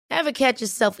Ever catch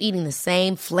yourself eating the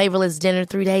same flavorless dinner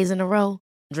 3 days in a row?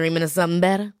 Dreaming of something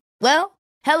better? Well,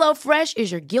 HelloFresh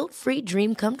is your guilt-free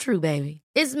dream come true, baby.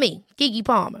 It's me, Keke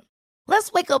Palmer.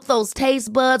 Let's wake up those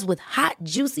taste buds with hot,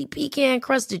 juicy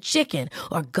pecan-crusted chicken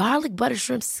or garlic butter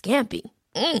shrimp scampi.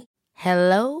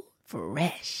 Hello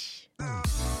Fresh.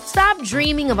 Stop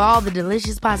dreaming of all the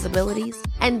delicious possibilities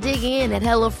and dig in at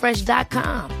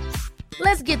HelloFresh.com.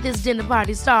 Let's get this dinner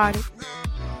party started.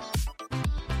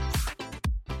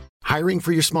 Hiring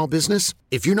for your small business?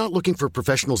 If you're not looking for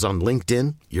professionals on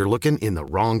LinkedIn, you're looking in the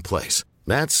wrong place.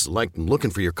 That's like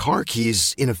looking for your car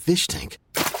keys in a fish tank.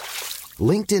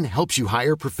 LinkedIn helps you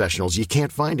hire professionals you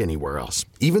can't find anywhere else,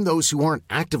 even those who aren't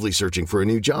actively searching for a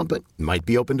new job but might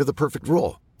be open to the perfect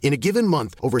role. In a given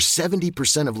month, over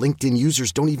 70% of LinkedIn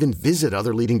users don't even visit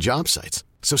other leading job sites.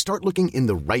 So start looking in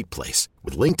the right place.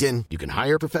 With LinkedIn, you can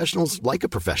hire professionals like a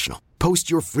professional.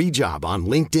 Post your free job on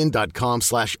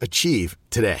linkedin.com/achieve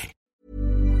today.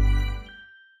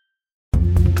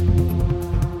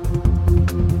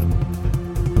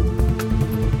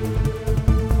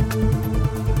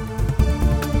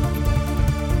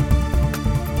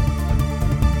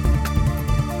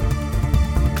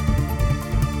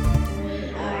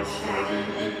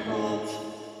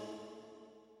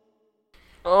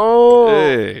 Oh,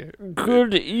 hey.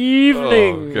 Good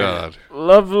evening. Oh, God.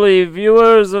 Lovely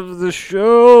viewers of the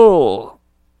show.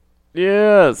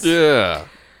 Yes. Yeah.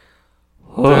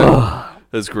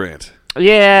 That's Grant.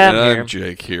 Yeah, And I'm I'm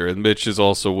Jake here, and Mitch is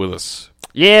also with us.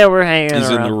 Yeah, we're hanging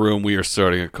He's around. in the room. We are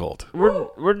starting a cult.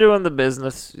 We're doing the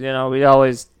business. You know, we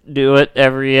always do it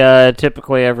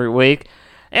typically every week.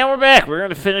 And we're back. We're going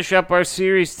to finish up our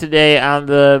series today on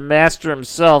the master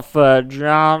himself,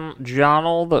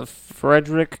 Jonald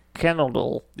Frederick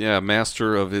Kendall. Yeah,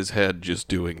 master of his head just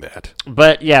doing that.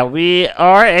 But yeah, we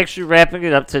are actually wrapping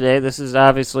it up today. This is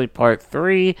obviously part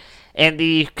 3 and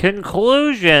the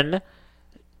conclusion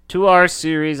to our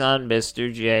series on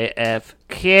Mr.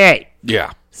 JFK.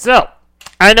 Yeah. So,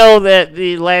 I know that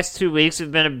the last 2 weeks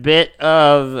have been a bit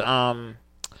of,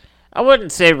 I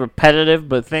wouldn't say repetitive,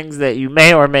 but things that you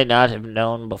may or may not have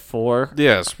known before.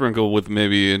 Yeah, sprinkle with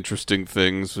maybe interesting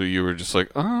things so you were just like,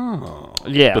 oh.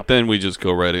 Yeah. But then we just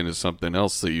go right into something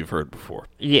else that you've heard before.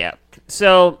 Yeah.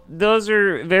 So those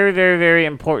are very, very, very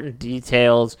important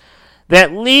details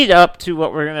that lead up to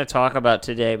what we're going to talk about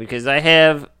today, because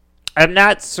I'm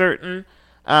not certain.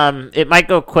 It might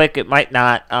go quick, it might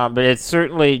not, but it's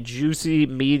certainly juicy,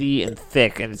 meaty, and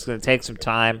thick, and it's going to take some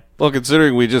time. Well,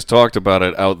 considering we just talked about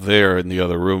it out there in the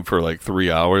other room for like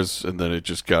 3 hours, and then it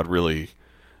just got really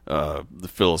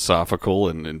philosophical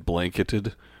and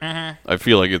blanketed, I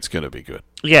feel like it's going to be good.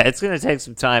 Yeah, it's going to take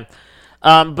some time.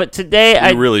 But today,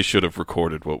 We really should have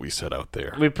recorded what we said out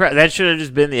there. that should have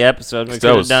just been the episode. We That could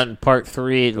have was- done part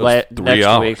 3 3 next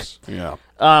hours. week. Yeah.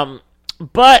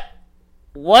 But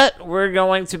what we're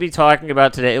going to be talking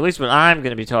about today, at least what I'm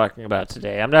going to be talking about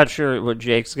today, I'm not sure what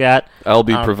Jake's got. I'll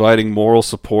be providing moral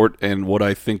support and what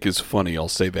I think is funny. I'll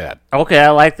say that. Okay, I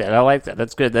like that.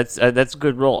 That's good. That's a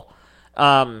good role.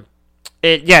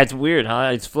 It's weird,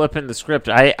 huh? It's flipping the script.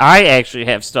 I actually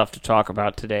have stuff to talk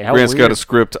about today. How Grant's weird. got a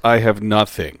script. I have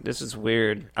nothing. This is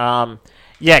weird.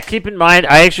 Yeah, keep in mind,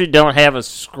 I actually don't have a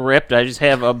script. I just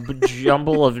have a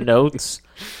jumble of notes.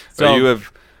 So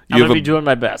I'm going to be doing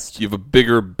my best. You have a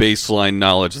bigger baseline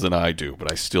knowledge than I do,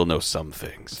 but I still know some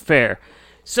things. Fair.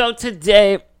 So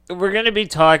today, we're going to be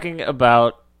talking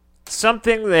about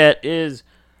something that is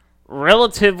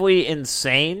relatively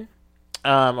insane.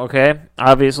 Okay,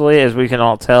 obviously, as we can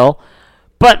all tell.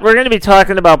 But we're going to be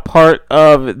talking about part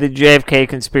of the JFK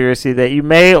conspiracy that you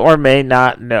may or may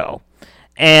not know.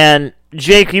 And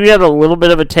Jake, you had a little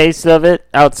bit of a taste of it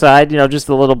outside, just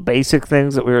the little basic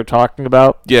things that we were talking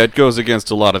about. Yeah, it goes against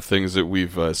a lot of things that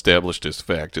we've established as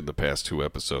fact in the past 2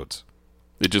 episodes.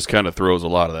 It just kind of throws a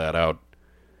lot of that out.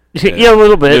 Yeah, a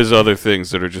little bit. There's other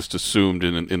things that are just assumed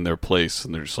in their place,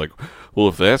 and they're just like, well,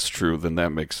 if that's true, then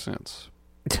that makes sense.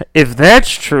 If that's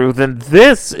true, then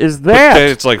this is that. But then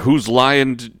it's like, who's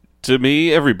lying to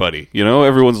me? Everybody.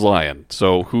 Everyone's lying.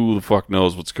 So who the fuck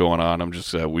knows what's going on?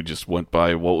 We just went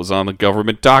by what was on the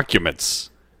government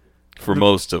documents for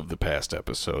most of the past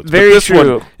episodes. Very but this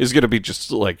true. one is going to be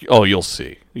just like, oh, you'll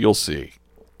see. You'll see.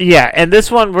 Yeah, and this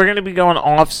one, we're going to be going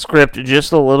off script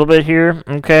just a little bit here,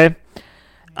 okay?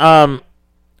 But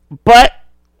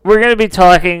we're going to be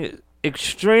talking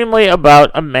extremely about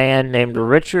a man named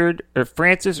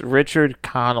Francis Richard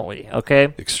Connolly, okay?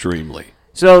 Extremely.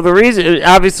 So the reason,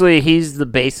 obviously, he's the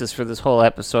basis for this whole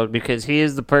episode because he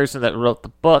is the person that wrote the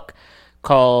book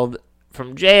called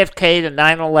From JFK to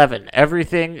 9/11,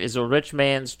 Everything is a Rich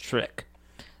Man's Trick.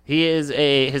 He is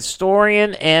a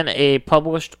historian and a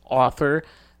published author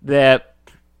that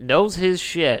knows his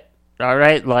shit. All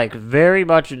right, like very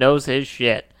much knows his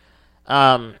shit.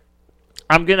 I'm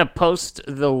gonna post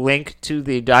the link to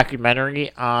the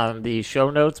documentary on the show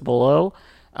notes below.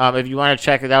 If you want to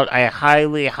check it out, I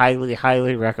highly, highly,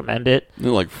 highly recommend it.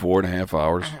 Like 4.5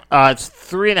 hours. It's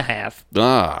 3.5.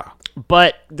 Ah,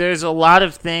 But there's a lot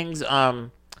of things.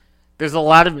 There's a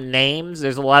lot of names.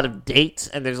 There's a lot of dates,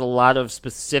 and there's a lot of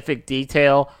specific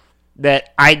detail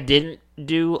that I didn't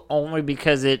do only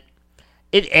because it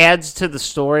adds to the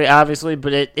story, obviously,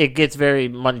 but it gets very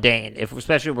mundane,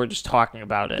 especially if we're just talking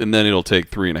about it. and then it'll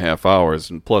take 3.5 hours,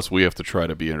 and plus we have to try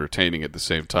to be entertaining at the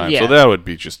same time. Yeah. So that would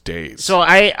be just days. So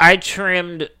I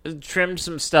trimmed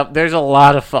some stuff. There's a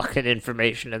lot of fucking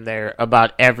information in there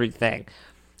about everything.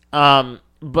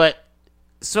 But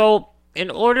so in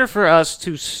order for us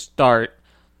to start,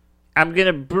 I'm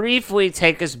gonna briefly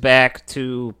take us back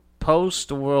to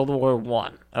post World War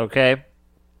One. Okay.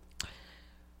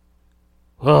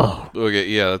 Oh. Okay,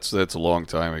 yeah, that's a long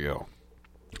time ago.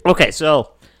 Okay,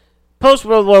 so post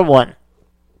World War One,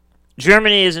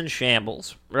 Germany is in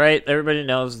shambles, right? Everybody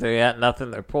knows they got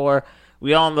nothing. They're poor.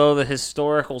 We all know the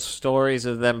historical stories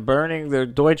of them burning their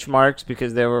Deutschmarks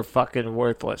because they were fucking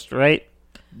worthless, right?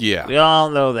 Yeah. We all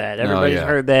know that. Everybody's yeah.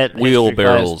 heard that. in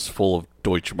Wheelbarrows history class. full of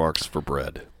Deutschmarks for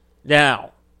bread.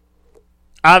 Now,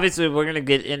 obviously, we're going to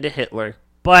get into Hitler,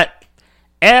 but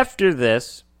after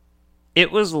this,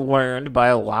 it was learned by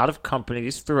a lot of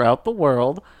companies throughout the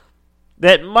world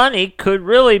that money could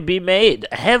really be made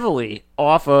heavily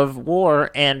off of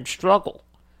war and struggle,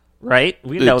 right?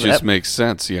 We know It just that. makes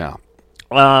sense, yeah.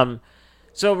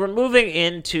 So we're moving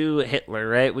into Hitler,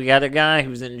 right? We got a guy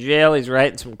who's in jail. He's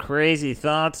writing some crazy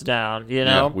thoughts down, you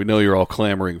know? Yeah, we know you're all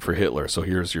clamoring for Hitler, so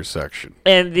here's your section.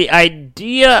 And the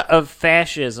idea of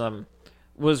fascism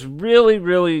was really,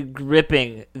 really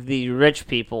gripping the rich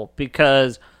people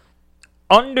because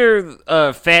under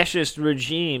a fascist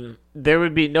regime, there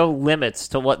would be no limits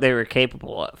to what they were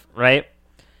capable of, right?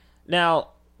 Now,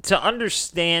 to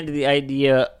understand the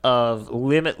idea of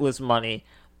limitless money,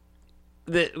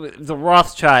 the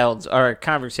Rothschilds are a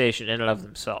conversation in and of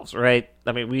themselves, right?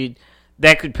 I mean,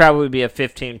 that could probably be a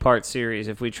 15-part series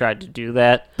if we tried to do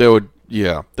that. That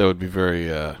would be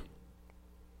very, I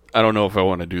don't know if I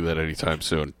want to do that anytime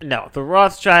soon. No, the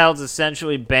Rothschilds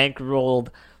essentially bankrolled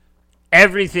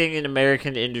everything in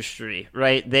American industry,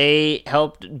 right? They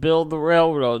helped build the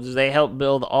railroads. They helped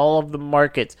build all of the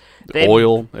markets.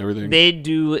 Oil, everything. They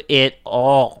do it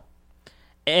all.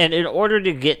 And in order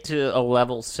to get to a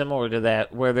level similar to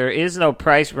that, where there is no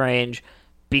price range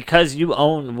because you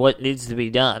own what needs to be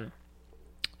done,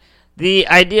 the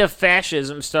idea of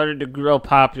fascism started to grow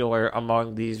popular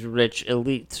among these rich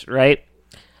elites, right?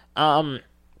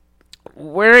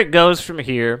 Where it goes from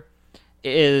here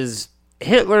is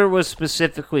Hitler was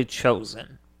specifically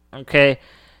chosen, okay?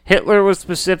 Hitler was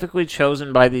specifically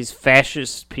chosen by these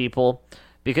fascist people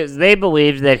because they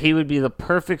believed that he would be the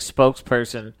perfect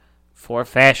spokesperson for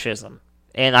fascism.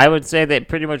 And I would say they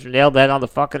pretty much nailed that on the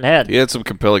fucking head. He had some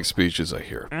compelling speeches, I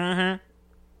hear. Mm-hmm.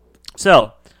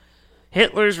 So,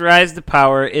 Hitler's rise to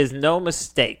power is no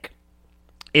mistake.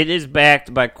 It is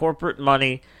backed by corporate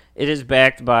money. It is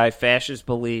backed by fascist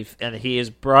belief, and he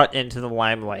is brought into the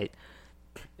limelight.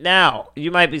 Now, you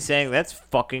might be saying, that's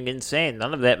fucking insane.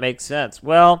 None of that makes sense.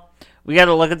 Well, we got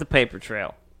to look at the paper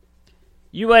trail.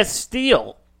 U.S.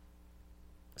 Steel,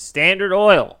 Standard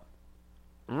Oil,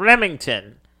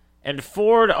 Remington, and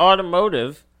Ford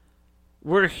Automotive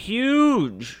were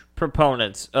huge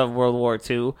proponents of World War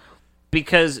II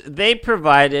because they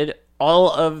provided all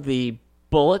of the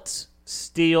bullets,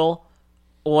 steel,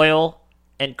 oil,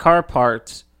 and car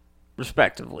parts,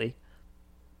 respectively,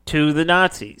 to the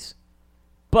Nazis.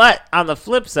 But on the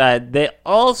flip side, they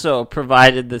also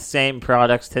provided the same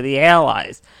products to the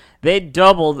Allies. They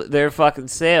doubled their fucking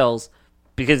sales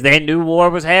because they knew war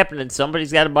was happening.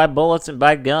 Somebody's got to buy bullets and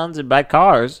buy guns and buy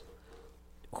cars.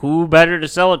 Who better to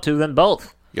sell it to than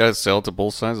both? You gotta sell it to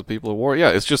both sides of people at war.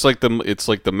 Yeah, it's just like the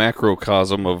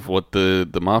macrocosm of what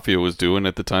the mafia was doing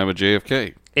at the time of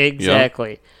JFK.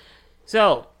 Exactly.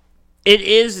 So, it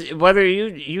is, whether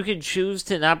you can choose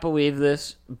to not believe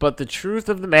this, but the truth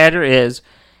of the matter is,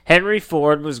 Henry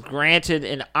Ford was granted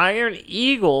an Iron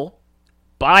Eagle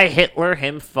by Hitler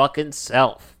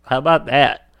himself. How about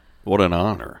that? What an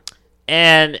honor.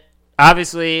 And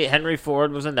obviously, Henry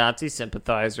Ford was a Nazi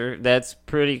sympathizer. That's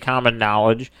pretty common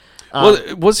knowledge.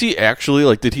 Was he actually,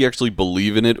 like, did he actually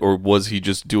believe in it, or was he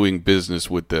just doing business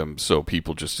with them so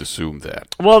people just assumed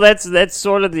that? Well, that's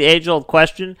sort of the age-old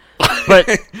question. But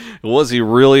was he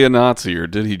really a Nazi, or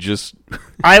did he just...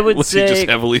 I would was say... he just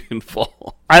heavily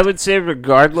involved? I would say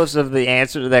regardless of the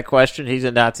answer to that question, he's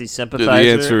a Nazi sympathizer.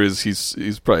 The answer is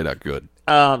he's probably not good.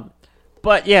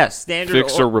 But yeah,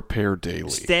 Fix or repair daily.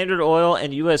 Standard Oil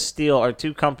and U.S. Steel are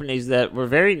two companies that were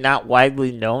very not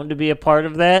widely known to be a part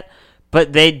of that,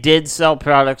 but they did sell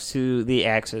products to the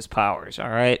Axis powers, all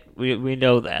right? We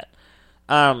know that.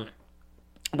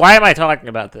 Why am I talking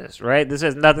about this, right? This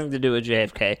has nothing to do with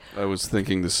JFK. I was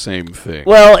thinking the same thing.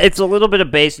 Well, it's a little bit of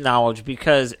base knowledge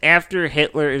because after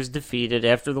Hitler is defeated,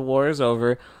 after the war is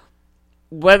over,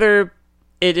 whether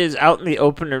it is out in the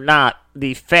open or not,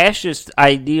 the fascist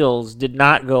ideals did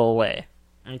not go away,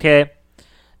 okay?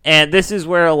 And this is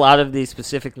where a lot of these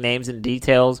specific names and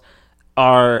details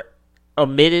are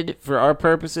omitted for our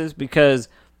purposes because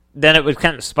then it would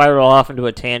kind of spiral off into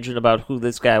a tangent about who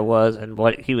this guy was and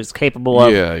what he was capable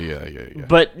of. Yeah.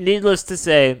 But needless to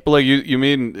say... But like you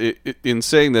mean, in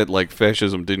saying that, like,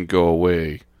 fascism didn't go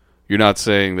away, you're not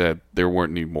saying that there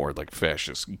weren't any more, like,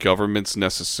 fascist governments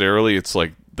necessarily. It's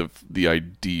like the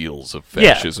ideals of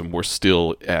fascism were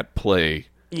still at play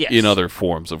in other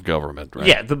forms of government, right?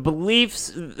 Yeah, the beliefs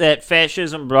that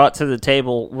fascism brought to the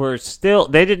table were still...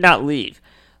 They did not leave.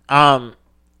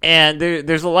 And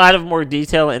there's a lot of more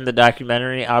detail in the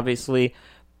documentary, obviously,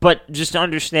 but just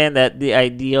understand that the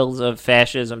ideals of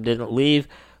fascism didn't leave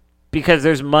because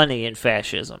there's money in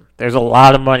fascism. There's a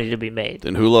lot of money to be made.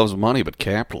 And who loves money but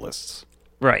capitalists?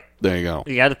 Right. There you go.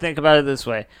 You got to think about it this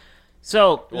way.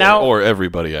 So now, or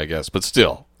everybody, I guess, but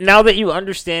still. Now that you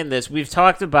understand this, we've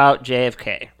talked about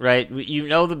JFK, right? You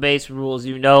know the base rules.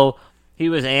 You know he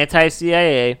was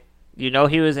anti-CIA. You know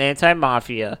he was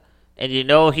anti-mafia. And you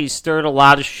know he stirred a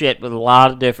lot of shit with a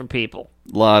lot of different people.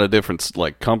 A lot of different,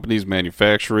 like, companies,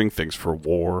 manufacturing, things for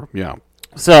war, yeah.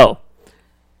 So,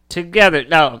 together,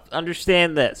 now,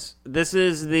 understand this. This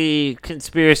is the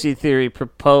conspiracy theory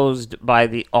proposed by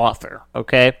the author,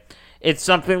 okay? It's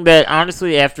something that,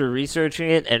 honestly, after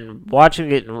researching it and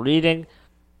watching it and reading,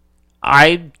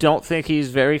 I don't think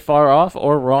he's very far off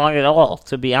or wrong at all,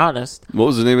 to be honest. What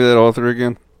was the name of that author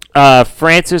again?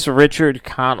 Francis Richard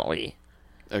Connolly.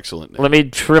 Excellent name. Let me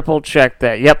triple check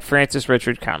that. Yep, Francis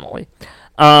Richard Connolly.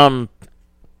 So,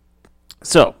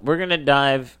 we're going to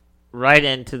dive right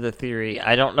into the theory.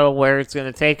 I don't know where it's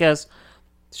going to take us.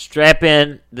 Strap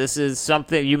in. This is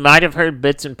something, you might have heard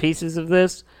bits and pieces of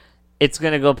this. It's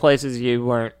going to go places you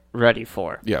weren't ready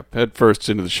for. Yeah, head first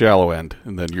into the shallow end,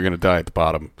 and then you're going to die at the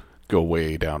bottom, go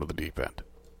way down to the deep end.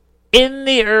 In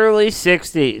the early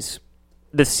 60s,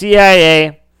 the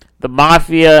CIA, the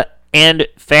Mafia, and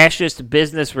fascist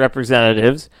business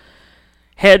representatives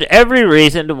had every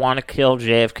reason to want to kill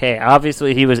JFK.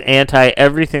 Obviously, he was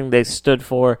anti-everything they stood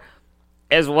for,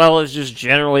 as well as just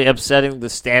generally upsetting the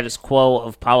status quo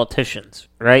of politicians,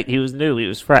 right? He was new. He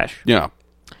was fresh. Yeah.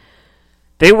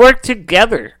 They worked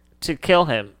together to kill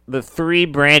him. The three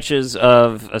branches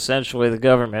of, essentially, the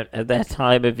government at that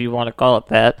time, if you want to call it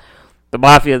that, the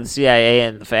Mafia, the CIA,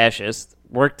 and the fascists,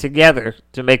 worked together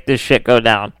to make this shit go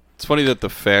down. It's funny that the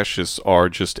fascists are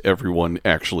just everyone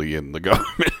actually in the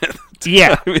government.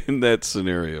 Yeah. In that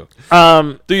scenario.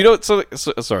 Do you know, sorry,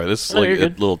 this is like a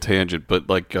little tangent, but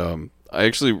like, I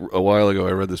actually, a while ago,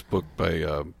 I read this book by,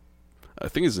 I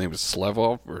think his name is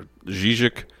Slavov, or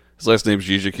Zizek. His last name's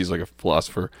Zizek. He's like a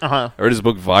philosopher. I read his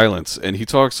book, Violence, and he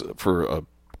talks for a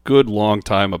good long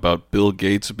time about Bill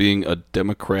Gates being a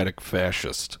democratic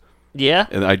fascist. Yeah.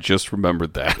 And I just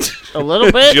remembered that. A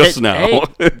little bit? Just now.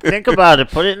 Hey, think about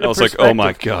it. Put it in perspective. I was like, oh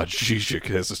my God, Zizek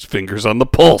has his fingers on the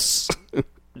pulse.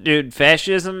 Dude,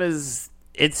 fascism it's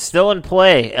still in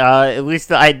play. At least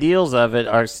the ideals of it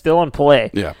are still in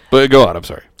play. Yeah, but go on, I'm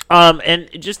sorry. And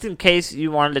just in case you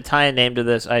wanted to tie a name to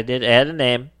this, I did add a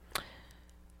name.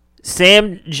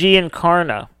 Sam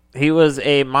Giancarlo. He was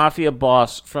a mafia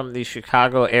boss from the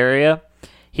Chicago area.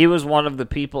 He was one of the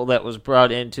people that was brought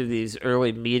into these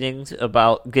early meetings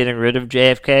about getting rid of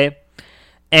JFK.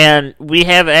 And we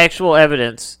have actual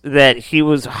evidence that he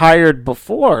was hired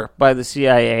before by the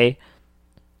CIA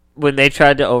when they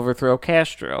tried to overthrow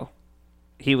Castro.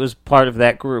 He was part of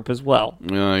that group as well.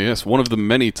 Yes, one of the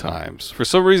many times. For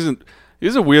some reason,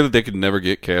 isn't it weird that they could never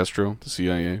get Castro, the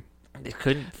CIA? They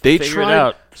couldn't They figure tried it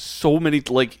out. so many,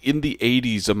 like, in the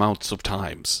 80s amounts of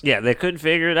times. Yeah, they couldn't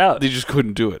figure it out. They just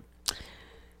couldn't do it.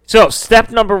 So,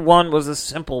 step number 1 was a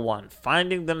simple one,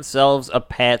 finding themselves a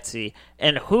patsy.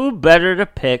 And who better to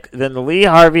pick than Lee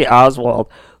Harvey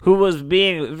Oswald, who was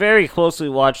being very closely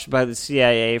watched by the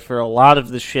CIA for a lot of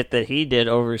the shit that he did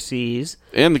overseas.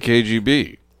 And the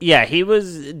KGB. Yeah, he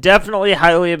was definitely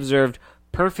highly observed,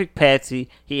 perfect patsy.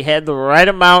 He had the right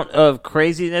amount of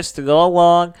craziness to go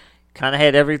along, kind of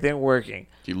had everything working.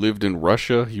 He lived in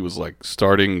Russia. He was like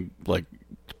starting like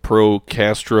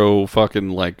pro-Castro fucking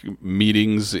like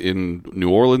meetings in New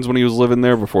Orleans when he was living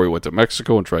there before he went to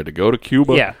Mexico and tried to go to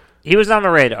Cuba. Yeah, he was on the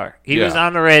radar. He was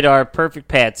on the radar, perfect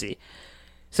patsy.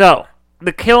 So,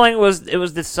 it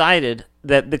was decided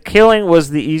that the killing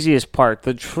was the easiest part.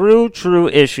 The true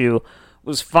issue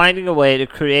was finding a way to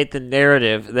create the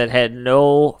narrative that had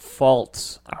no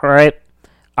faults, all right?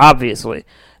 Obviously.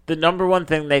 The number one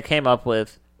thing they came up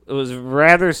with, it was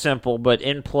rather simple, but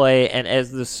in play, and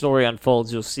as the story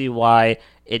unfolds, you'll see why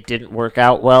it didn't work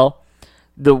out well.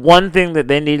 The one thing that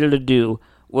they needed to do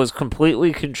was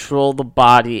completely control the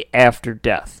body after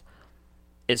death.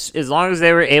 As long as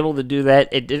they were able to do that,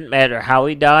 it didn't matter how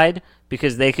he died,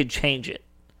 because they could change it.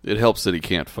 It helps that he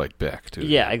can't fight back, too.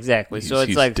 Yeah, exactly. So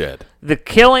he's like dead. The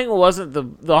killing wasn't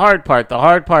the hard part. The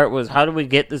hard part was how do we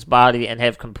get this body and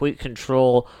have complete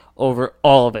control over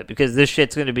all of it? Because this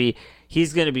shit's going to be,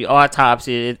 he's going to be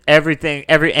autopsied. Everything,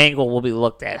 every angle will be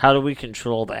looked at. How do we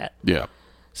control that? Yeah.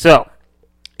 So,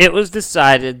 it was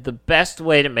decided the best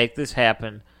way to make this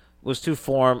happen was to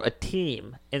form a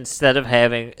team instead of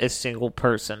having a single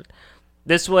person.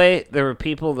 This way, there were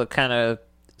people that kind of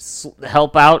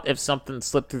help out if something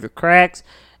slipped through the cracks.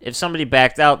 If somebody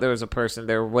backed out, there was a person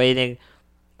there waiting.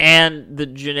 And the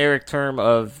generic term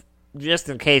of, just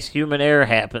in case human error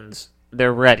happens,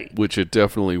 they're ready. Which it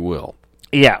definitely will.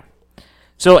 Yeah.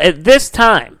 So at this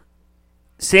time,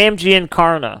 Sam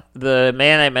Giancarlo, the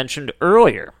man I mentioned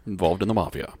earlier, Involved in the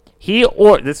mafia.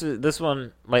 This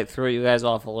one might throw you guys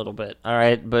off a little bit, all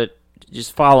right? But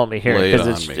just follow me here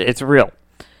because it's real.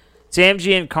 Sam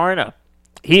Giancarlo,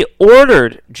 he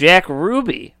ordered Jack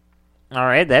Ruby. All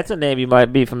right, that's a name you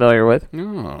might be familiar with.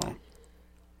 Oh.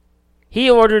 He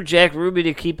ordered Jack Ruby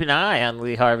to keep an eye on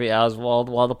Lee Harvey Oswald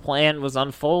while the plan was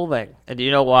unfolding. And do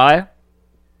you know why?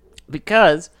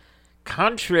 Because,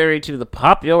 contrary to the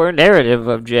popular narrative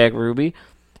of Jack Ruby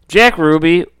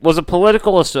was a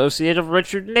political associate of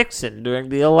Richard Nixon during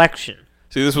the election.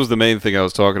 See, this was the main thing I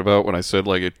was talking about when I said,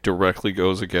 like, it directly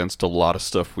goes against a lot of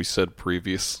stuff we said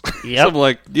previous. Yep. So I'm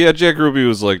like, yeah, Jack Ruby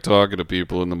was, like, talking to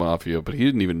people in the mafia, but he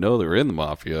didn't even know they were in the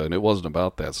mafia, and it wasn't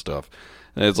about that stuff.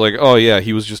 And it's like, oh, yeah,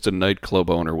 he was just a nightclub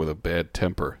owner with a bad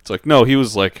temper. It's like, no, he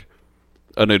was, like,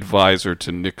 an advisor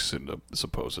to Nixon,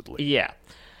 supposedly. Yeah.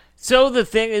 So the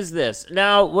thing is this.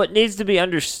 Now, what needs to be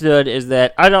understood is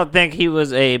that I don't think he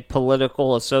was a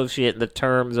political associate in the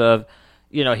terms of,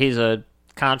 he's a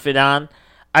confidant.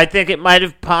 I think it might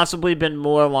have possibly been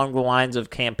more along the lines of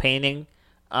campaigning,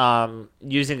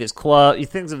 using his club,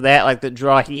 things of that, like the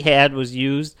draw he had was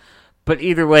used. But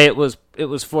either way, it was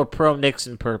for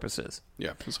pro-Nixon purposes.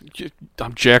 Yeah, it's like,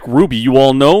 I'm Jack Ruby, you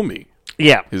all know me.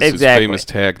 Yeah, His exactly. famous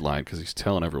tagline, because he's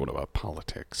telling everyone about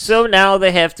politics. So now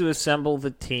they have to assemble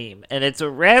the team, and it's a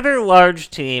rather large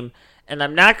team, and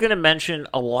I'm not going to mention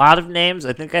a lot of names.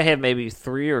 I think I have maybe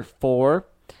 3 or 4.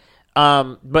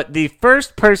 But the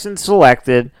first person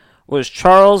selected was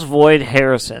Charles Void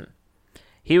Harrison.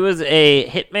 He was a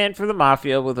hitman for the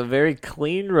mafia with a very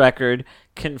clean record,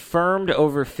 confirmed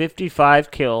over 55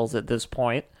 kills at this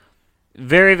point.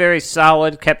 Very, very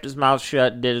solid, kept his mouth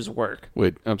shut, did his work.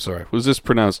 Wait, I'm sorry. Was this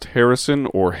pronounced Harrison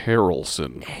or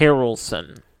Harrelson?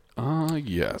 Harrelson.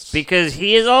 Yes. Because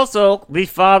he is also the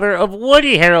father of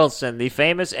Woody Harrelson, the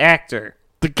famous actor.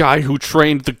 The guy who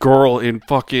trained the girl in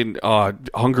fucking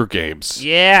Hunger Games.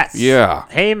 Yes. Yeah.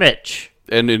 Haymitch.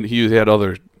 And then he had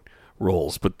other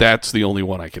roles, but that's the only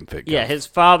one I can think of. Yeah, his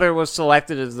father was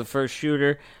selected as the first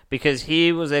shooter because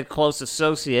he was a close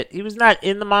associate. He was not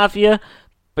in the mafia,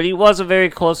 but he was a very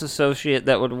close associate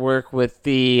that would work with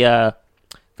the,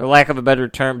 for lack of a better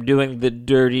term, doing the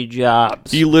dirty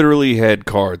jobs. He literally had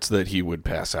cards that he would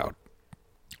pass out.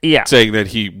 Yeah. Saying that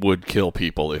he would kill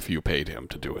people if you paid him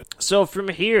to do it. So from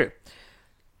here,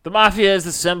 the mafia is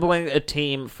assembling a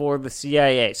team for the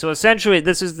CIA. So essentially,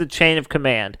 this is the chain of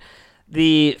command.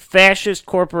 The fascist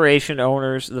corporation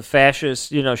owners, the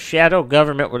fascist, shadow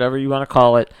government, whatever you want to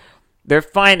call it, they're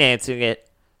financing it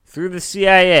through the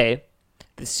CIA.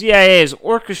 The CIA is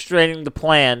orchestrating the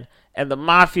plan, and the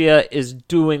mafia is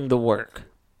doing the work.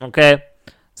 Okay?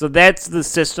 So that's the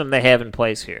system they have in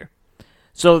place here.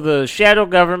 So the shadow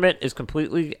government is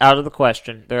completely out of the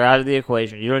question. They're out of the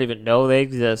equation. You don't even know they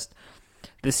exist.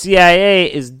 The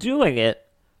CIA is doing it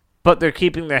but they're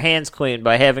keeping their hands clean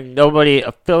by having nobody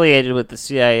affiliated with the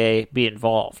CIA be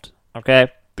involved.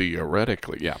 Okay?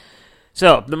 Theoretically, yeah.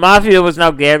 So, the Mafia was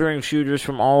now gathering shooters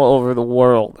from all over the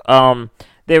world.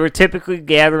 They were typically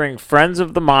gathering friends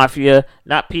of the Mafia,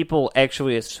 not people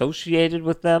actually associated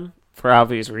with them, for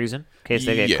obvious reason, in case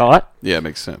they get caught. Yeah, it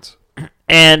makes sense.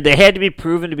 And they had to be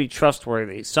proven to be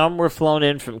trustworthy. Some were flown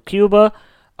in from Cuba,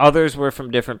 others were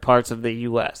from different parts of the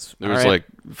U.S. There was, like,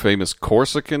 famous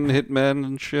Corsican hitmen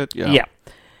and shit? Yeah.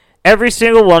 Every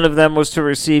single one of them was to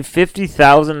receive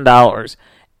 $50,000,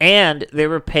 and they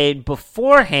were paid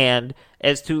beforehand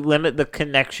as to limit the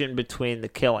connection between the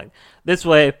killing. This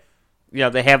way,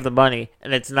 they have the money,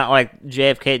 and it's not like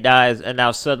JFK dies, and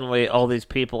now suddenly all these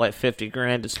people have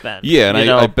 $50,000 to spend. Yeah, and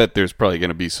I bet there's probably going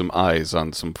to be some eyes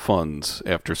on some funds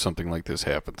after something like this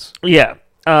happens. Yeah.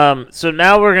 So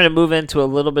now we're going to move into a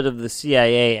little bit of the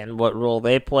CIA and what role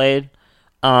they played,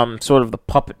 sort of the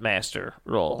puppet master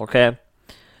role, okay?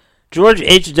 George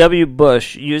H.W.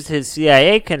 Bush used his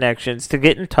CIA connections to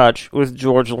get in touch with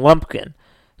George Lumpkin.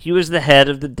 He was the head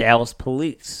of the Dallas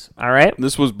police, all right?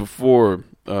 This was before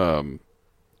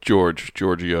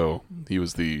Giorgio, he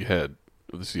was the head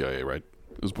of the CIA, right?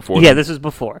 It was before. Yeah, this was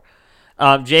before.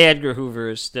 J. Edgar Hoover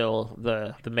is still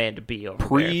the man to be over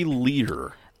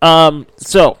pre-leader.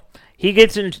 So he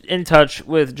gets in touch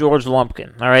with George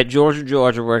Lumpkin. All right, George and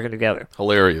George are working together.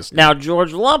 Hilarious. Now,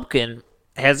 George Lumpkin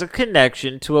has a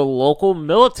connection to a local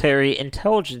military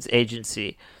intelligence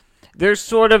agency. There's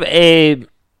sort of a,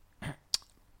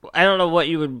 I don't know what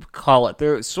you would call it.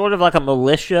 They're sort of like a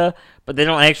militia, but they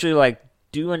don't actually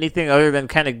do anything other than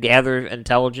kind of gather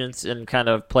intelligence and kind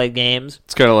of play games.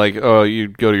 It's kind of like, you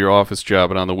go to your office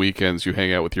job and on the weekends you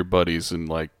hang out with your buddies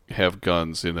and have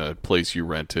guns in a place you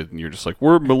rented and you're just like,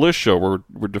 we're militia,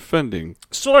 we're defending.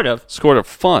 Sort of. Sort of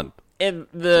fun. And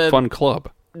it's a fun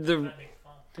club.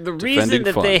 The reason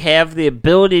that they have the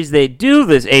abilities they do,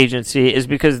 this agency, is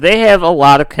because they have a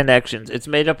lot of connections. It's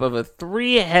made up of a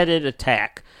 3-headed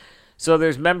attack. So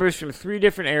there's members from 3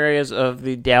 different areas of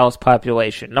the Dallas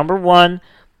population. Number 1,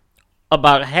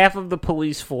 about half of the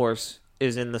police force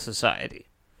is in the society.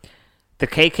 The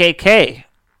KKK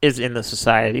is in the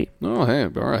society. Oh, hey, all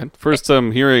right. First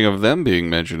I'm hearing of them being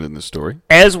mentioned in this story.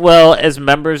 As well as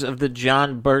members of the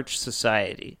John Birch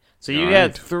Society. So you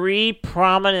got 3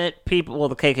 prominent people. Well,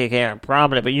 the KKK aren't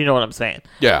prominent, but you know what I'm saying.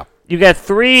 Yeah. You got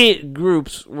 3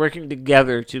 groups working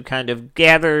together to kind of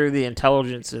gather the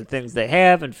intelligence and things they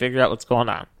have and figure out what's going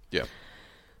on. Yeah.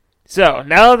 So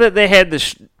now that they had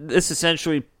this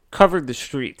essentially covered the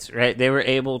streets, right? They were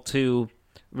able to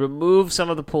remove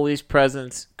some of the police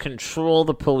presence, control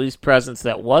the police presence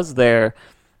that was there,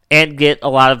 and get a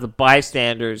lot of the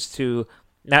bystanders to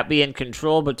not be in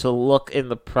control, but to look in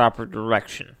the proper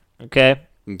direction. Okay?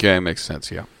 Okay, makes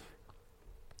sense, yeah.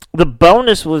 The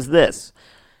bonus was this.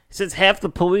 Since half the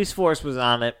police force was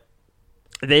on it,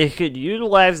 they could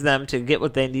utilize them to get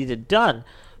what they needed done.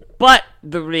 But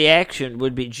the reaction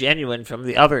would be genuine from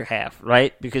the other half,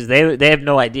 right? Because they have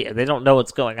no idea. They don't know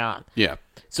what's going on. Yeah.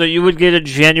 So you would get a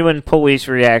genuine police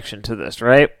reaction to this,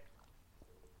 right?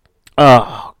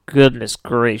 Oh, goodness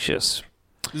gracious.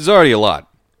 This is already a lot.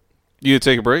 You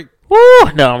take a break?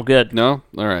 Woo! No, I'm good. No?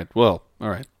 All right. Well, all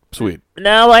right. Sweet.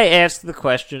 Now I ask the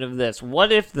question of this.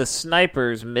 What if the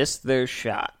snipers missed their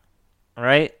shot?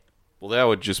 Right? Well, that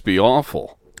would just be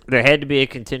awful. There had to be a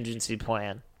contingency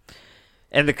plan.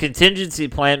 And the contingency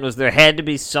plan was there had to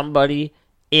be somebody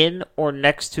in or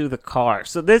next to the car.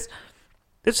 So this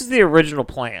is the original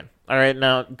plan. All right,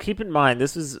 now keep in mind,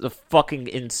 this is a fucking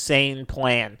insane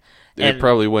plan. And it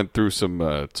probably went through some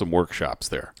workshops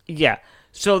there. Yeah.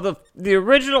 So the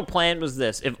original plan was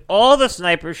this. If all the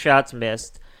sniper shots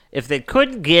missed, if they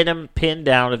couldn't get him pinned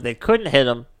down, if they couldn't hit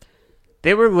him,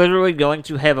 they were literally going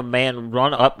to have a man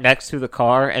run up next to the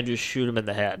car and just shoot him in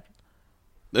the head.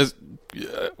 I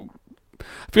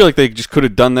feel like they just could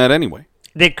have done that anyway.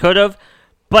 They could have,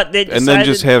 but they decided... And then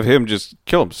just have him just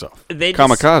kill himself.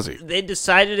 Kamikaze. They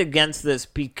decided against this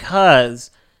because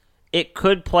it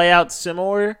could play out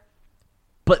similar,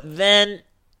 but then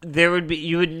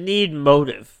you would need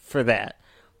motive for that.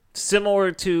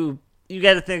 Similar to... You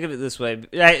got to think of it this way.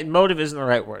 Motive isn't the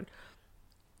right word.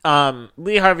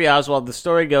 Lee Harvey Oswald, the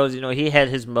story goes, he had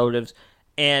his motives,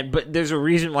 but there's a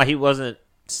reason why he wasn't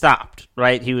stopped,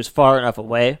 right? He was far enough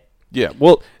away. Yeah,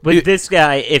 well... But this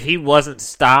guy, if he wasn't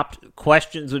stopped,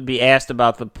 questions would be asked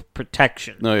about the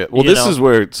protection. No, yeah. Well, this is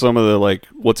where some of the,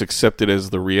 what's accepted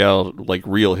as the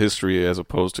real history as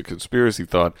opposed to conspiracy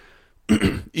thought,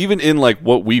 even in,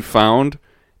 what we found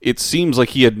it seems like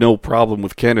he had no problem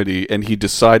with Kennedy, and he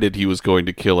decided he was going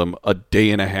to kill him a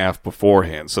day and a half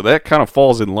beforehand. So that kind of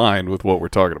falls in line with what we're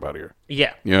talking about here.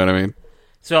 Yeah. You know what I mean?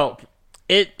 So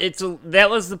that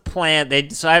was the plan. They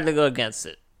decided to go against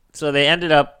it. So they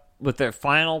ended up with their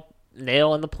final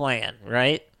nail in the plan,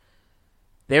 right?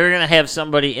 They were going to have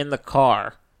somebody in the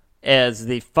car as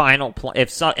the final plan.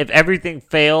 If everything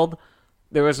failed,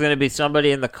 there was going to be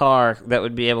somebody in the car that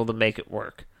would be able to make it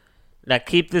work. Now,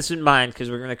 keep this in mind because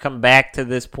we're going to come back to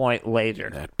this point later.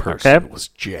 That person was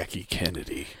Jackie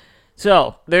Kennedy.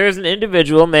 So, there's an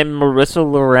individual named Marissa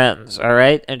Lorenz, all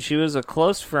right? And she was a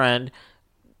close friend.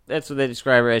 That's what they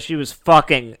describe her as. She was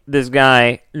fucking this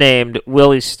guy named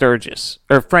Willie Sturgis.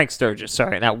 Or Frank Sturgis,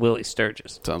 sorry, not Willie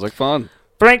Sturgis. Sounds like fun.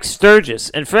 Frank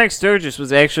Sturgis. And Frank Sturgis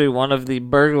was actually one of the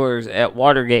burglars at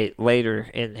Watergate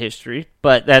later in history.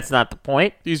 But that's not the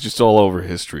point. He's just all over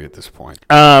history at this point.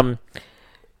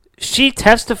 She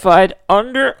testified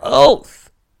under oath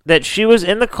that she was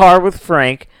in the car with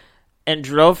Frank and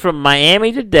drove from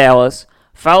Miami to Dallas,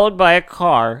 followed by a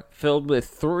car filled with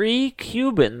 3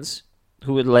 Cubans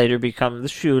who would later become the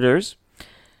shooters.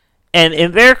 And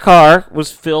in their car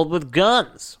was filled with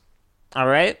guns. All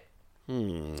right?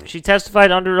 She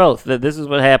testified under oath that this is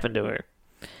what happened to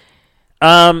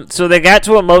her. So they got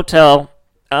to a motel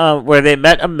where they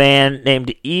met a man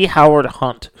named E. Howard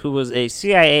Hunt, who was a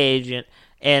CIA agent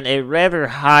and a rather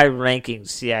high-ranking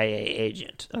CIA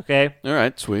agent, okay? All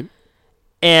right, sweet.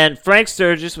 And Frank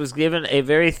Sturgis was given a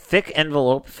very thick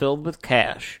envelope filled with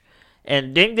cash.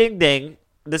 And ding, ding, ding,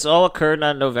 this all occurred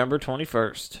on November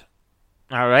 21st.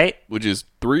 All right? Which is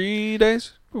 3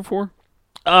 days before?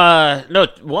 No,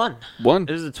 1. 1?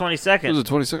 It was the 22nd. It was the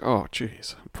 22nd? Oh,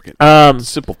 jeez. I'm forgetting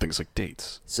simple things like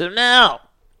dates. So now,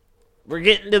 we're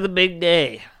getting to the big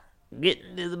day.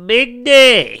 Getting to the big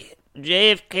day.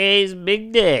 JFK's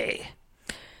big day.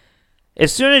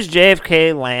 As soon as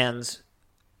JFK lands,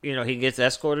 he gets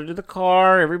escorted to the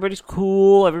car. Everybody's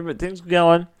cool. Everything's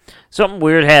going. Something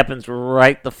weird happens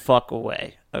right the fuck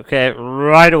away. Okay?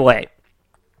 Right away.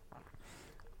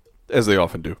 As they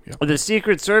often do, yeah. The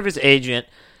Secret Service agent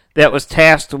that was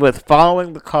tasked with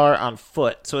following the car on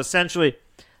foot. So essentially,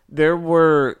 there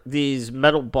were these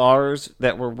metal bars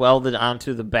that were welded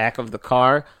onto the back of the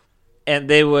car.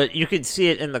 And you could see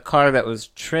it in the car that was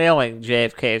trailing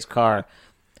JFK's car.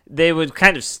 They would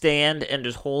kind of stand and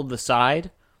just hold the side.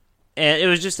 And it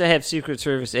was just to have Secret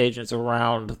Service agents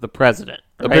around the president.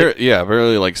 Right?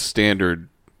 Very like standard,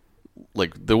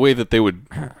 like the way that they would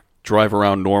drive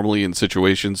around normally in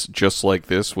situations just like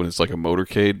this when it's like a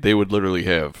motorcade. They would literally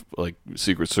have like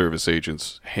Secret Service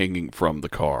agents hanging from the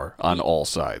car on all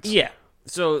sides. Yeah.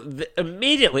 So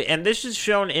immediately, and this is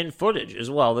shown in footage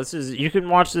as well. You can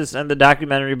watch this in the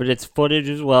documentary, but it's footage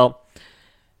as well.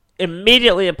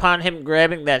 Immediately upon him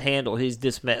grabbing that handle, he's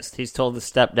dismissed. He's told to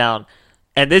step down.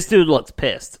 And this dude looks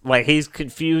pissed. Like, he's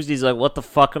confused. He's like, what the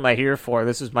fuck am I here for?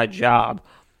 This is my job.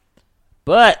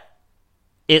 But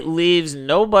it leaves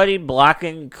nobody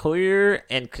blocking clear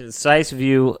and concise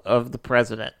view of the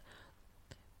president.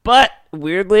 But,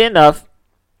 weirdly enough,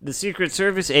 the Secret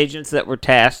Service agents that were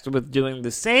tasked with doing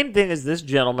the same thing as this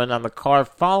gentleman on the car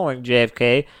following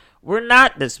JFK were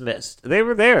not dismissed. They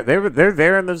were there. They're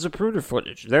there in the Zapruder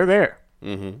footage. They're there.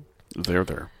 Mm-hmm. They're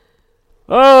there.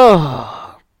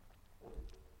 Oh.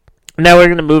 Now we're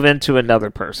going to move into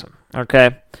another person,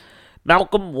 okay?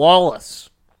 Malcolm Wallace.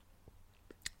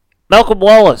 Malcolm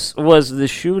Wallace was the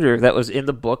shooter that was in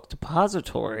the book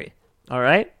Depository. All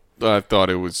right? I thought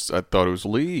it was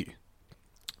Lee.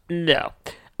 No.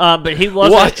 But he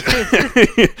wasn't.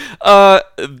 What?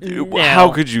 No.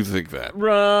 How could you think that?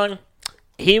 Wrong.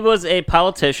 He was a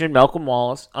politician, Malcolm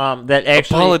Wallace, that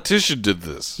actually... A politician did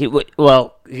this? Keep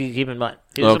in mind.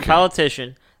 He was a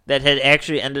politician that had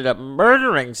actually ended up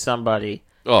murdering somebody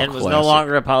and was no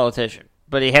longer a politician.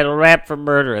 But he had a rap for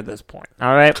murder at this point.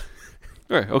 All right?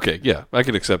 All right, okay, yeah. I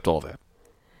can accept all that.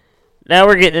 Now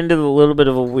we're getting into a little bit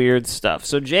of a weird stuff.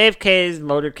 So JFK's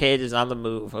motorcade is on the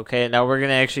move, okay? Now we're going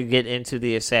to actually get into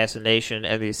the assassination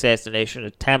and the assassination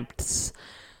attempts.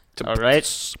 All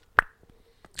right?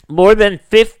 More than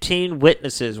 15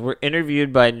 witnesses were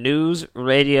interviewed by news,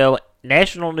 radio,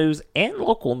 national news, and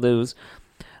local news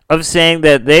of saying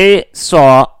that they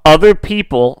saw other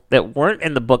people that weren't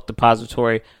in the book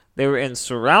depository. They were in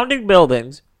surrounding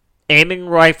buildings aiming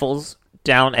rifles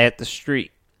down at the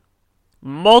street.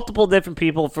 Multiple different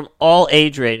people from all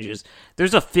age ranges.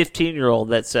 There's a 15-year-old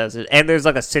that says it, and there's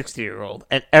like a 60-year-old,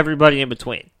 and everybody in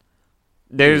between.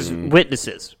 There's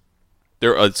witnesses.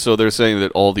 So they're saying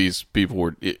that all these people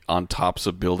were on tops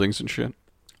of buildings and shit?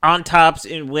 On tops,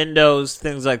 in windows,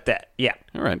 things like that. Yeah.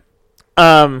 All right.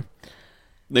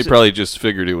 They probably just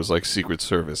figured it was like Secret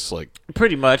Service, like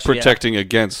Pretty much, protecting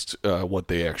against what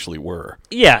they actually were.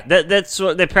 Yeah, that's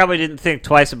what they probably didn't think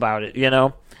twice about it, you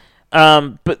know.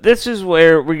 But this is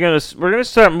where we're gonna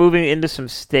start moving into some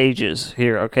stages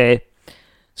here, okay?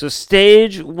 So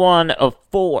stage 1 of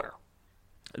 4.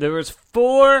 There was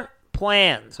 4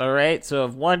 plans, all right? So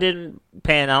if 1 didn't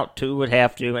pan out, 2 would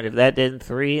have to, and if that didn't,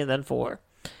 3, and then 4.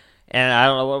 And I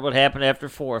don't know what would happen after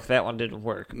 4 if that one didn't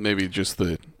work. Maybe just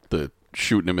the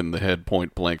shooting him in the head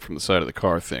point blank from the side of the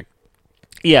car thing.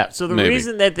 Yeah, so the Maybe.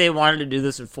 reason that they wanted to do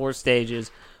this in 4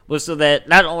 stages was so that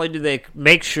not only do they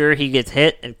make sure he gets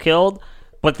hit and killed,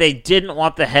 but they didn't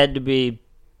want the head to be,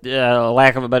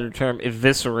 lack of a better term,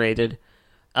 eviscerated,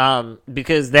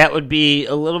 because that would be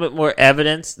a little bit more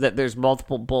evidence that there's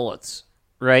multiple bullets,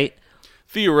 right?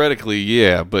 Theoretically,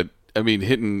 yeah, but I mean,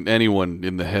 hitting anyone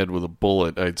in the head with a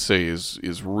bullet, I'd say, is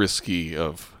risky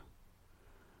of,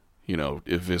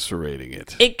 eviscerating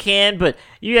it. It can, but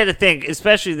you got to think,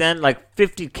 especially then, like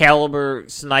 50 caliber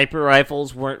sniper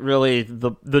rifles weren't really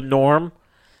the norm.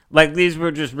 Like these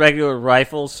were just regular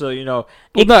rifles, so Well,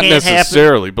 it not can't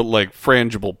necessarily, happen. but like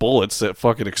frangible bullets that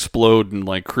fucking explode and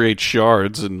like create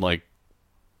shards and like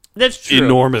That's true.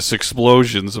 enormous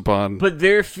explosions upon. But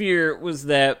their fear was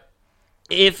that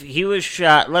if he was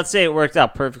shot, let's say it worked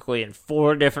out perfectly, and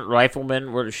 4 different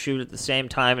riflemen were to shoot at the same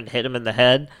time and hit him in the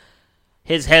head,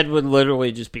 his head would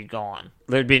literally just be gone.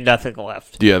 There'd be nothing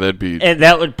left. Yeah, that'd be. And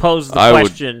that would pose the I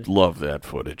question. would love that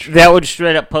footage. That would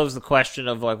straight up pose the question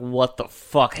of, like, what the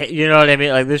fuck? You know what I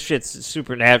mean? Like, this shit's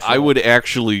supernatural. I would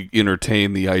actually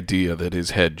entertain the idea that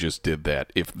his head just did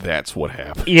that, if that's what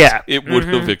happened. Yeah. It would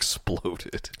have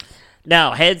exploded.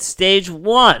 Now, had stage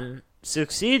 1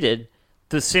 succeeded,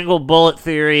 the single bullet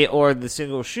theory or the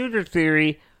single shooter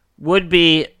theory would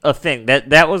be a thing.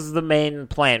 That was the main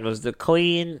plan, was to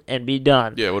clean and be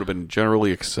done. Yeah, it would have been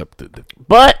generally accepted.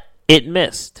 But it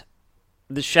missed.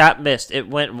 The shot missed. It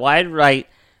went wide right.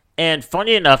 And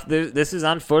funny enough, this is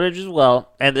on footage as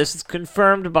well, and this is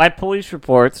confirmed by police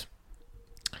reports.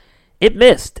 It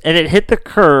missed, and it hit the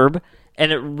curb,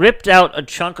 and it ripped out a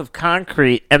chunk of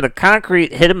concrete, and the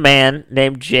concrete hit a man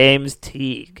named James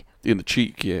Teague. In the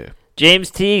cheek, yeah. James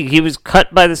Teague, he was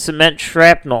cut by the cement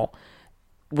shrapnel.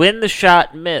 When the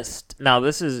shot missed, now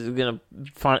this is going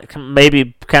to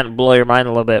maybe kind of blow your mind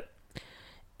a little bit.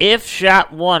 If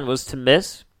shot 1 was to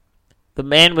miss, the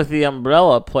man with the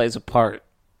umbrella plays a part.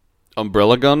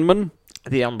 Umbrella gunman?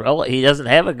 The umbrella, he doesn't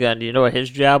have a gun. Do you know what his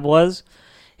job was?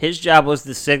 His job was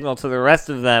to signal to the rest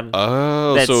of them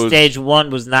that so stage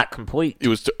 1 was not complete. it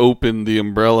was to open the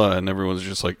umbrella, and everyone's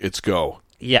just like, it's go.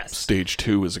 Yes. Stage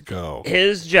 2 is a go.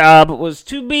 His job was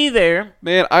to be there.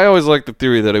 Man, I always liked the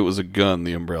theory that it was a gun,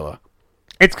 the umbrella.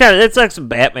 It's like some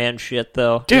Batman shit,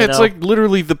 though. Yeah, you it's know? like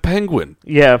literally the Penguin.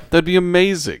 Yeah. That'd be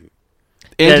amazing.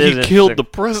 That And is he killed interesting. the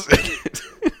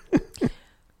president.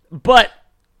 But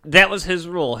that was his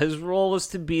role. His role was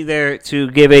to be there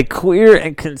to give a clear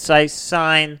and concise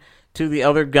sign to the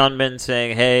other gunmen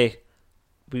saying, hey,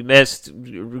 we missed,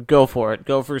 go for it.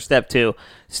 Go for step 2.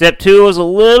 Step 2 was a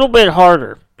little bit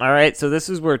harder. All right, so this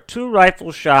is where 2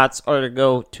 rifle shots are to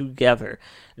go together.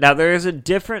 Now, there is a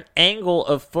different angle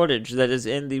of footage that is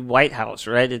in the White House,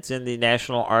 right? It's in the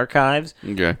National Archives.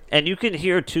 Okay. And you can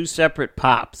hear 2 separate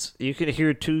pops. You can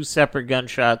hear 2 separate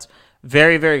gunshots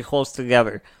very, very close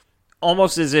together.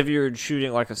 Almost as if you were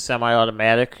shooting like a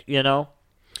semi-automatic, you know?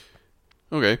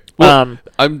 Okay. Well,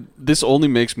 Um, this only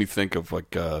makes me think of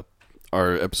like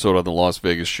our episode on the Las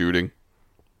Vegas shooting,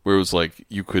 where it was like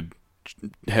you could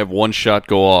have one shot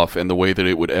go off, and the way that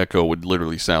it would echo would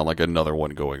literally sound like another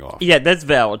one going off. Yeah, that's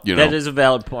valid. You know? That is a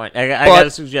valid point. I But got to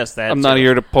suggest that. I'm not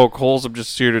here to poke holes. I'm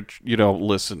just here to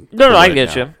listen. No, for I right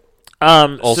get now.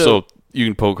 you. Also, so, you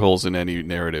can poke holes in any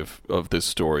narrative of this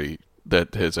story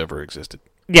that has ever existed.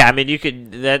 yeah, I mean, you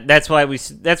could. That's why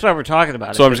we're talking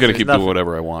about it. So I'm just gonna because keep there's doing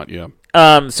whatever I want. Yeah.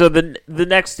 So the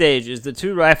next stage is the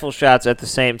 2 rifle shots at the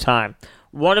same time.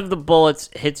 One of the bullets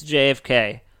hits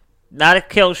JFK. Not a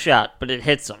kill shot, but it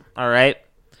hits him, all right?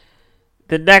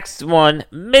 The next one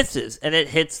misses, and it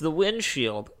hits the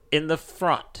windshield in the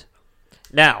front.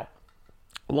 Now,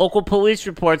 local police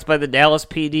reports by the Dallas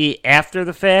PD after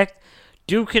the fact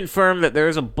do confirm that there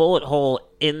is a bullet hole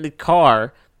in the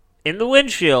car, in the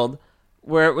windshield,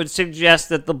 where it would suggest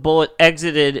that the bullet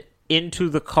exited into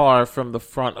the car from the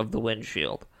front of the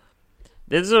windshield.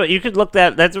 You could look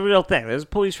that's a real thing. There's a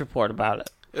police report about it.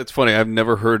 It's funny. I've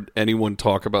never heard anyone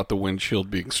talk about the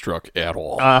windshield being struck at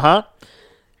all. Uh-huh.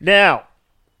 Now,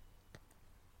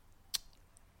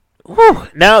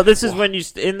 now this is when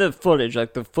in the footage,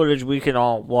 like the footage we can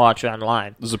all watch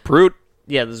online. Zaprude?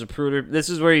 Yeah, the Zapruder. This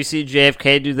is where you see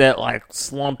JFK do that, like,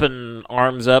 slumping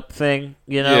arms up thing,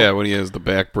 you know? Yeah, when he has the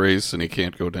back brace and he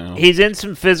can't go down. He's in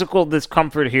some physical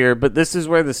discomfort here, but this is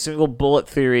where the single bullet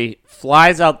theory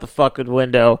flies out the fucking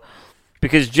window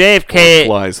because JFK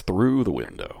flies through the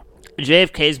window.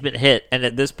 JFK's been hit, and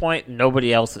at this point,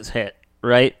 nobody else is hit,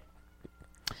 right?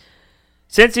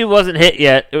 Since he wasn't hit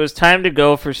yet, it was time to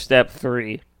go for step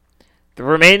 3. The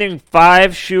remaining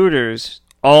 5 shooters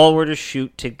all were to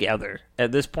shoot together.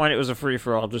 At this point, it was a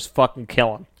free-for-all. Just fucking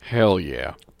kill him. Hell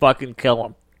yeah. Fucking kill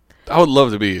him. I would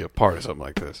love to be a part of something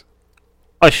like this.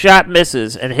 A shot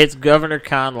misses and hits Governor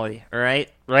Conley, right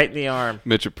in the arm.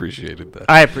 Mitch appreciated that.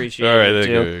 I appreciate it,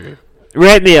 too. Good.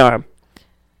 Right in the arm.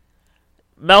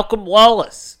 Malcolm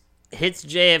Wallace hits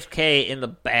JFK in the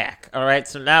back, all right?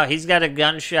 So now he's got a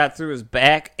gunshot through his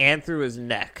back and through his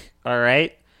neck, all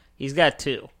right? He's got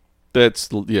 2. That's,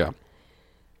 yeah.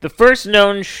 The first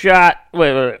known shot...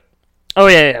 Wait. Oh,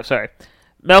 yeah, sorry.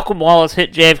 Malcolm Wallace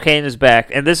hit JFK in his back,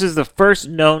 and this is the first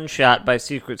known shot by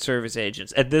Secret Service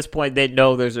agents. At this point, they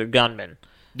know there's a gunman.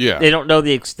 Yeah. They don't know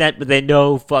the extent, but they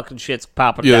know fucking shit's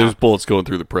popping down. Yeah, there's bullets going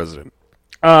through the president.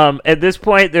 At this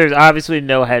point, there's obviously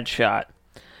no headshot.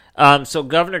 So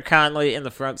Governor Conley in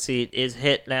the front seat is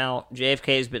hit now.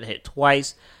 JFK's been hit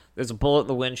twice. There's a bullet in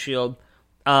the windshield.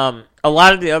 A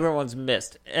lot of the other ones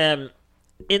missed. In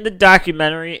the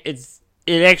documentary,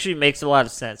 it actually makes a lot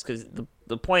of sense because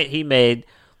the point he made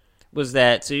was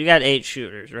that, so you got 8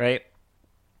 shooters, right?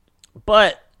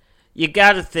 But you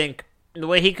got to think, the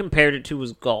way he compared it to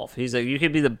was golf. He's like, you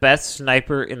could be the best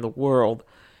sniper in the world,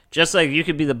 just like you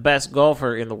could be the best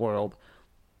golfer in the world,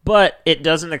 but it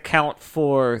doesn't account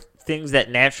for things that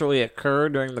naturally occur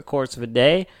during the course of a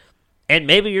day, and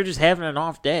maybe you're just having an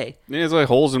off day. Yeah, it's like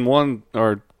holes in one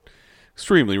are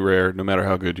extremely rare, no matter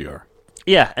how good you are.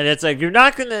 Yeah, and it's like you're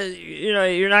not gonna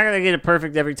get it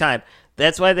perfect every time.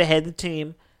 That's why they had the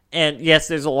team. And yes,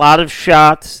 there's a lot of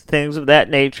shots, things of that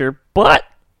nature, but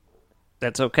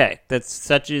that's okay.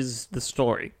 Such is the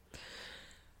story.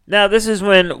 Now, this is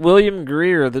when William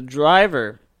Greer, the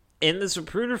driver, in the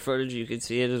Zapruder footage, you can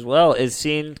see it as well, is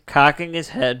seen cocking his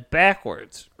head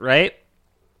backwards, right?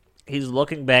 He's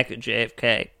looking back at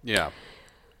JFK. Yeah.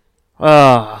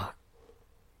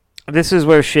 This is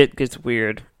where shit gets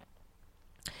weird.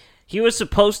 He was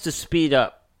supposed to speed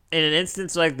up. In an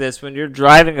instance like this, when you're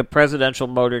driving a presidential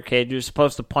motorcade, you're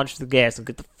supposed to punch the gas and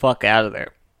get the fuck out of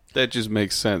there. That just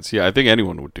makes sense. Yeah, I think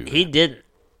anyone would do that. He didn't.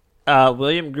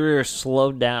 William Greer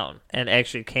slowed down and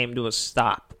actually came to a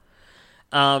stop.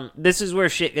 This is where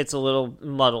shit gets a little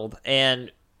muddled,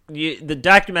 and the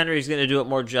documentary is going to do it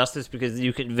more justice because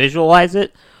you can visualize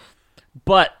it,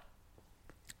 but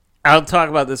I'll talk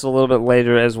about this a little bit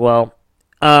later as well.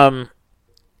 In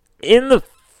the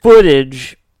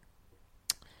footage,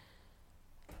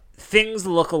 things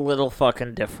look a little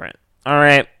fucking different. All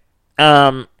right.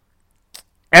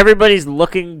 Everybody's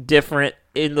looking different.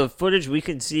 In the footage, we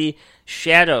can see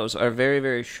shadows are very,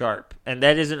 very sharp. And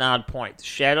that is an odd point. The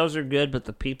shadows are good, but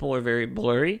the people are very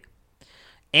blurry.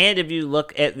 And if you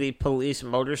look at the police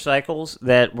motorcycles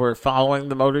that were following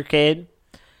the motorcade,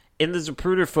 in the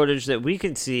Zapruder footage that we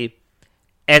can see,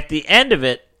 at the end of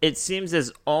it, it seems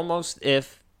as almost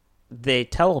if they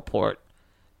teleport.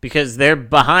 Because they're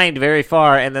behind very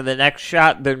far, and then the next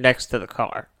shot, they're next to the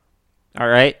car. All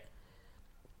right?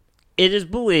 It is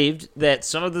believed that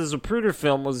some of the Zapruder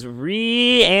film was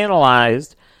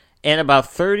reanalyzed, and about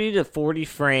 30 to 40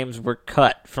 frames were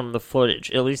cut from the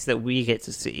footage, at least that we get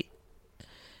to see.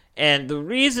 And the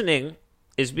reasoning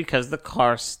is because the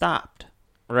car stopped,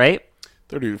 right?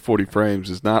 30 to 40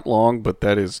 frames is not long, but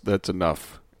that's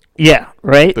enough. Yeah,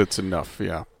 right? That's enough,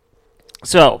 yeah.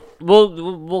 So,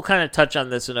 we'll kind of touch on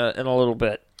this in a little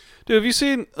bit. Dude, have you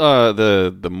seen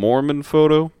the Mormon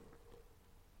photo?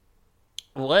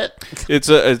 What? It's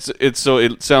so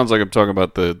it sounds like I'm talking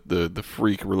about the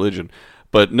freak religion,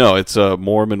 but no, it's a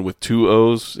Mormon with 2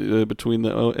 O's between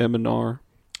the M and R.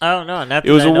 Oh no, not.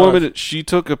 It was a woman. She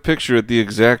took a picture at the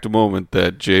exact moment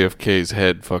that JFK's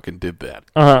head fucking did that.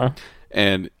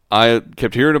 And I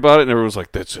kept hearing about it, and everyone was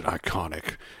like, "That's an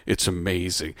iconic. It's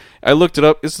amazing." I looked it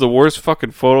up. It's the worst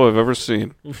fucking photo I've ever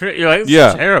seen. You're like, this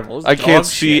is terrible. This is I can't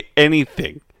see shit.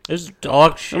 anything. This is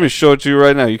dog shit. Let me show it to you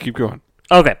right now. You keep going.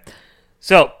 Okay.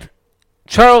 So,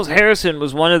 Charles Harrison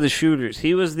was one of the shooters.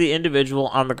 He was the individual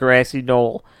on the grassy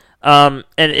knoll. And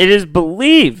it is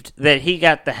believed that he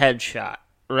got the headshot,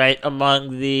 right?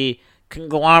 Among the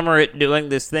conglomerate doing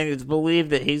this thing, it's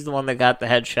believed that he's the one that got the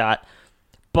headshot.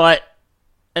 But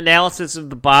analysis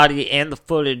of the body and the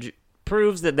footage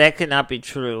proves that cannot be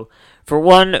true for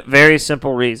one very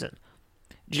simple reason.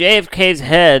 JFK's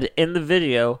head in the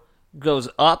video goes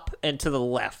up and to the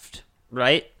left,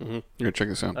 right? Mm-hmm. Here, check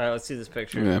this out. All right, let's see this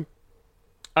picture. Yeah.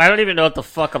 I don't even know what the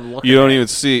fuck I'm looking at. You don't even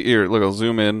see. Here, look, I'll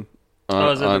zoom in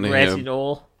Oh, is it on the grassy him.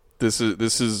 knoll?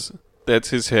 That's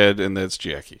his head, and that's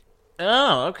Jackie.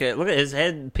 Oh, okay. Look at his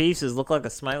head pieces. Look like a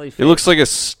smiley face. It looks like a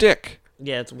stick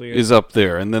Yeah, it's weird. is up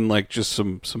there, and then like just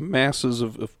some masses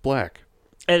of black.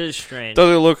 It is strange.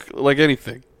 Doesn't look like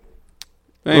anything.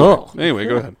 Anyway,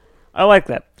 go ahead. I like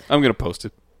that. I'm gonna post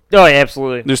it. Oh, yeah,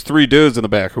 absolutely. There's 3 dudes in the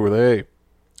back. Who are they?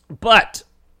 But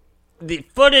the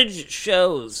footage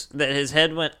shows that his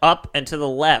head went up and to the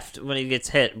left when he gets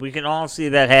hit. We can all see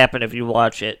that happen if you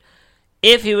watch it.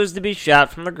 If he was to be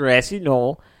shot from the grassy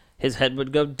knoll, his head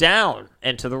would go down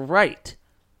and to the right.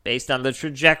 Based on the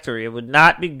trajectory, it would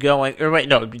not be going... Or wait,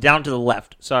 no, it would be down to the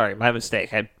left. Sorry, my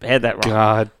mistake. I had that wrong.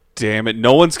 God damn it!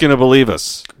 No one's gonna believe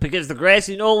us. Because the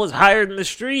grassy knoll was higher than the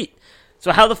street.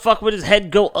 So how the fuck would his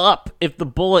head go up if the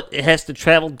bullet has to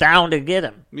travel down to get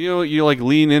him? You know, you like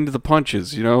lean into the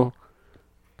punches. You know,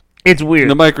 It's weird. in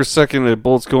the microsecond a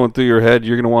bullet's going through your head,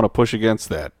 you're gonna want to push against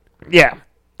that. Yeah.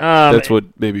 That's what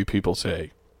maybe people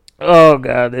say. Oh,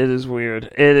 God, it is weird.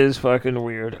 It is fucking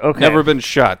weird. Okay. Never been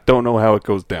shot. Don't know how it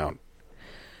goes down.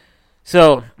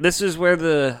 So, this is where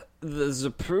the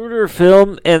Zapruder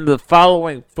film and the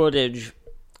following footage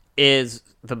is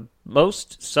the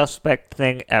most suspect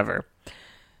thing ever.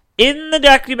 In the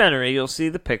documentary, you'll see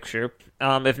the picture.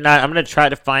 If not, I'm going to try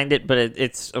to find it, but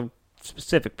it's a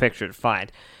specific picture to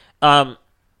find.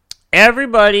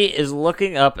 Everybody is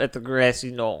looking up at the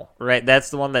grassy knoll, right? That's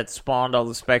the one that spawned all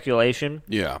the speculation.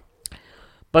 Yeah.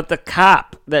 But the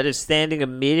cop that is standing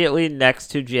immediately next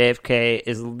to JFK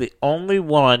is the only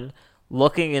one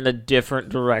looking in a different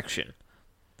direction.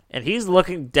 And he's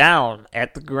looking down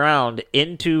at the ground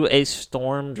into a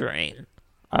storm drain.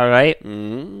 All right?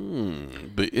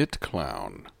 The It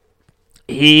Clown.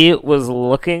 He was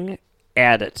looking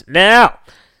at it. Now,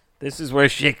 this is where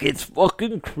shit gets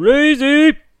fucking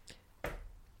crazy.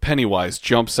 Pennywise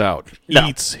jumps out, No.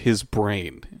 eats his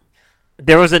brain.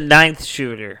 There was a 9th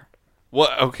shooter.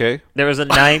 What? Okay. There was a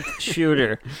 9th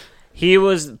shooter. He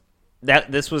was...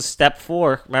 This was step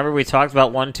 4. Remember we talked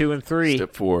about 1, 2, and 3.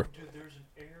 Step 4.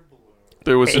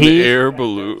 There was an He- air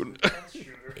balloon.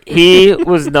 He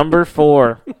was number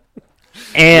 4.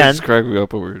 And It's cracking me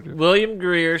up over here. William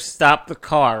Greer stopped the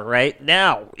car, right?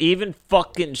 Now, even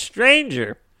fucking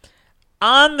stranger,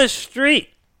 on the street,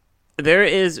 there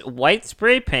is white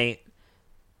spray paint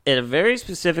in a very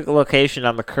specific location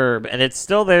on the curb, and it's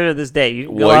still there to this day. You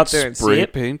can go White out there and see spray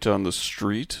it. paint on the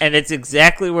street. And it's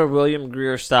exactly where William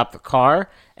Greer stopped the car,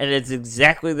 and it's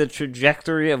exactly the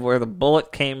trajectory of where the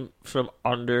bullet came from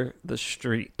under the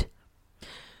street.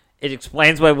 It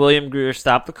explains why William Greer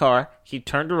stopped the car. He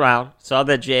turned around, saw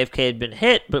that JFK had been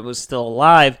hit but was still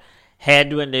alive, had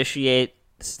to initiate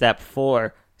step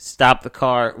 4, stop the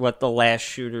car, let the last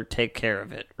shooter take care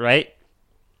of it, right?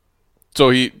 So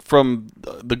he, from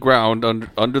the ground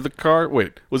under the car?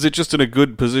 Wait, was it just in a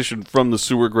good position from the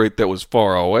sewer grate that was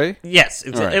far away? Yes.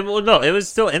 All right. No, it was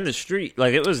still in the street.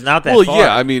 Like, it was not that Well, far.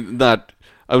 yeah, I mean, not...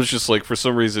 I was just like, for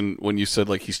some reason, when you said,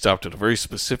 like, he stopped at a very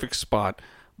specific spot,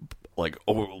 like,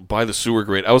 by the sewer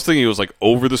grate, I was thinking it was, like,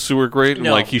 over the sewer grate, and,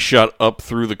 No. like, he shot up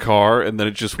through the car, and then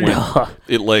it just went... No.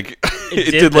 It, like... It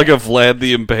It did did like that. a Vlad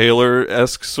the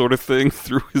Impaler-esque sort of thing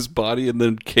through his body and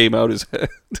then came out his head.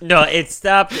 No, it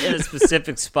stopped in a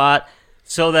specific spot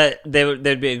so that there'd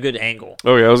be a good angle.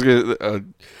 Oh, yeah, I was going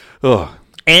to...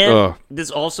 And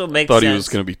this also makes thought sense he was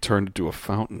going to be turned into a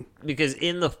fountain. because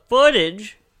in the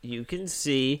footage, you can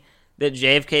see that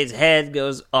JFK's head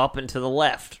goes up and to the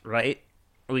left, right?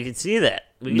 We can see that.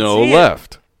 We can No, see it.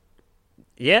 left.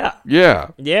 Yeah.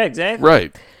 Yeah, Yeah, exactly.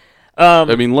 right.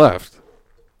 I mean, left.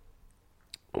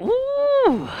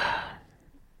 Ooh.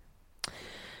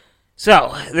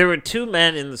 So, there were 2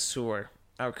 men in the sewer,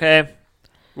 okay?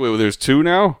 Wait, well, there's 2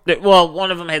 now? Well, one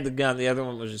of them had the gun. The other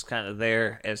one was just kind of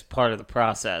there as part of the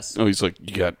process. Oh, he's like,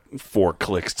 you got 4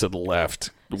 clicks to the left.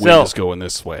 The wind So- is going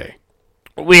this way.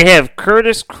 We have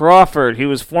Curtis Crawford. He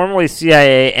was formerly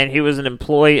CIA, and he was an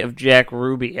employee of Jack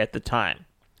Ruby at the time.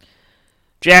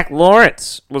 Jack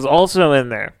Lawrence was also in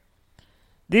there.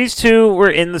 These 2 were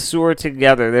in the sewer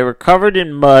together. They were covered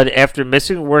in mud after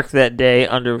missing work that day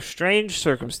under strange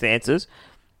circumstances.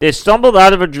 They stumbled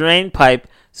out of a drain pipe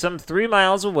some 3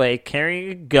 miles away, carrying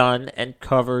a gun and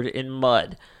covered in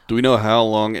mud. Do we know how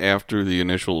long after the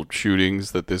initial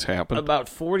shootings that this happened? About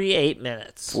 48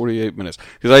 minutes. 48 minutes.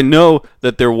 Because I know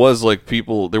that there was, like,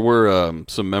 people... There were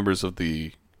some members of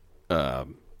the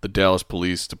the Dallas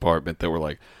Police Department that were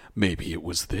like, maybe it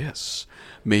was this.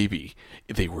 Maybe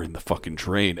they were in the fucking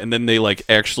drain. And then they, like,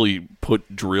 actually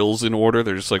put drills in order.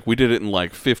 They're just like, we did it in,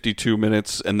 like, 52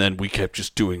 minutes, and then we kept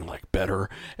just doing, like, better,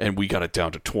 and we got it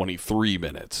down to 23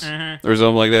 minutes. Or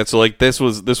something like that. So, like, this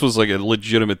was like, a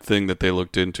legitimate thing that they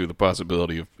looked into, the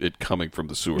possibility of it coming from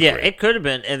the sewer Yeah, drain. it could have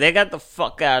been, and they got the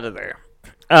fuck out of there.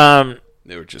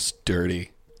 They were just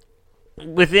dirty.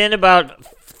 Within about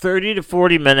 30 to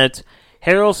 40 minutes,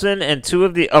 Harrelson and two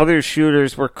of the other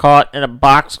shooters were caught in a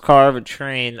boxcar of a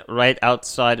train right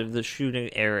outside of the shooting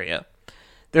area.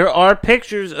 There are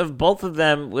pictures of both of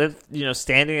them with,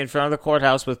 standing in front of the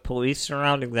courthouse with police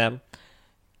surrounding them.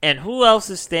 And who else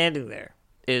is standing there?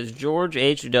 Is George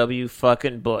H.W.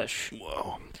 fucking Bush.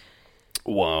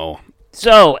 Wow.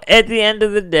 So, at the end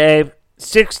of the day,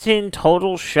 16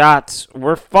 total shots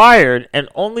were fired, and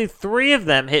only 3 of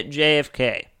them hit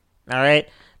JFK. All right?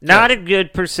 Not a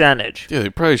good percentage. Yeah, they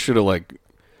probably should have, like,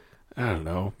 I don't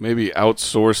know, maybe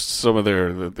outsourced some of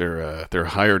their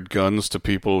hired guns to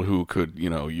people who could,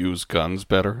 use guns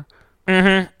better.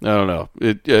 Mm-hmm. I don't know.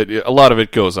 A lot of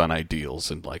it goes on ideals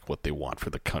and, like, what they want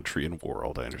for the country and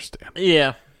world. I understand.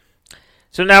 Yeah.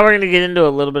 So now we're going to get into a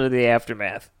little bit of the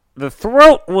aftermath. The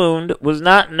throat wound was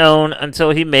not known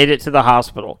until he made it to the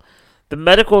hospital. The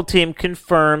medical team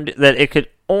confirmed that it could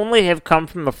only have come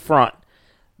from the front.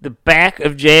 The back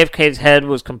of JFK's head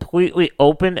was completely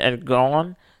open and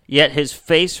gone, yet his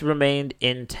face remained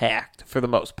intact for the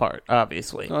most part,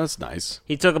 obviously. Oh, that's nice.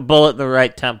 He took a bullet in the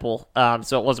right temple,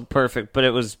 so it wasn't perfect, but it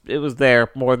was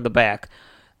there more than the back.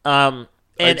 And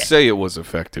I'd say it was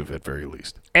effective at very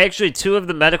least. actually, 2 of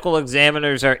the medical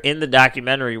examiners are in the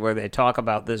documentary where they talk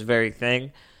about this very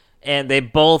thing, and they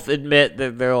both admit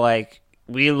that they're like,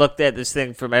 we looked at this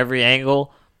thing from every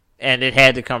angle, and it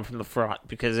had to come from the front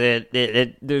because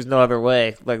there's no other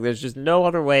way. Like, there's just no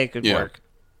other way it could work.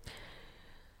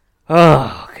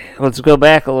 Oh, okay. Let's go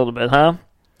back a little bit, huh?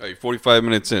 Hey, 45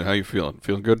 minutes in. How you feeling?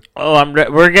 Feeling good? Oh, how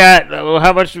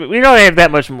much? We don't have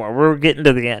that much more. We're getting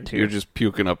to the end here. You're just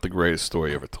puking up the greatest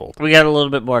story ever told. We got a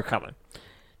little bit more coming.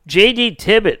 J.D.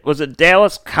 Tippit was a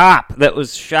Dallas cop that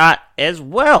was shot as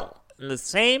well in the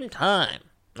same time.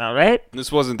 All right?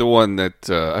 This wasn't the one that,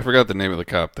 I forgot the name of the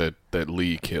cop that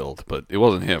Lee killed, but it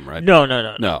wasn't him, right?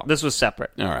 No. This was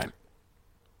separate. All right.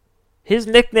 His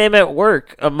nickname at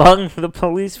work among the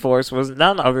police force was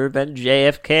none other than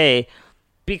JFK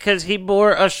because he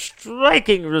bore a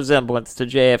striking resemblance to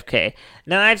JFK.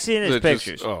 Now, I've seen his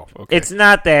pictures. Okay. It's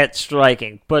not that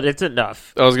striking, but it's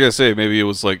enough. I was going to say, maybe it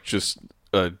was like just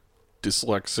a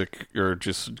dyslexic or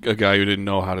just a guy who didn't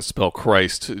know how to spell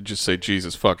Christ, just say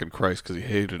Jesus fucking Christ because he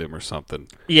hated him or something.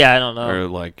 Yeah, I don't know. Or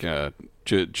like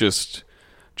just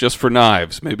for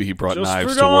knives. Maybe he brought Just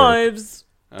knives for to knives.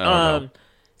 work. I don't know.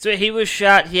 So he was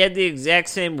shot. He had the exact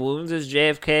same wounds as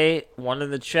JFK, one in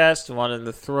the chest, one in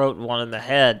the throat, one in the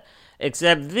head.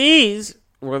 Except these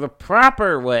were the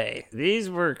proper way. These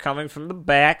were coming from the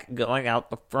back, going out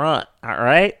the front. All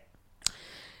right?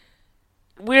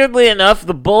 Weirdly enough,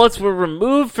 the bullets were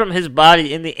removed from his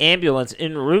body in the ambulance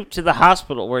en route to the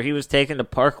hospital where he was taken to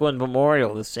Parkland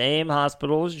Memorial, the same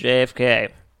hospital as JFK.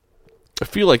 I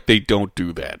feel like they don't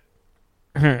do that.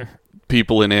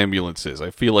 People in ambulances,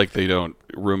 I feel like they don't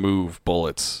remove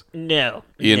bullets No.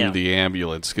 the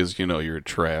ambulance because, you're in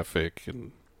traffic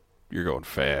and you're going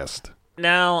fast.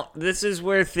 Now, this is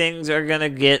where things are going to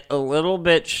get a little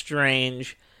bit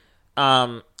strange.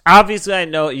 Obviously, I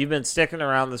know you've been sticking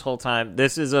around this whole time.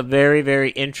 This is a very,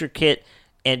 very intricate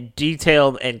and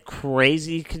detailed and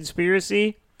crazy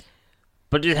conspiracy.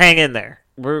 But just hang in there.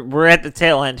 We're at the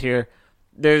tail end here.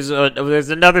 There's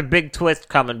another big twist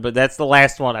coming, but that's the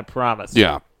last one, I promise.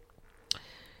 Yeah.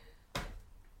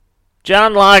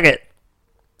 John Liggett,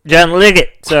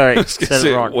 sorry, said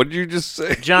it wrong. What did you just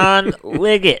say? John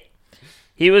Liggett.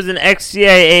 He was an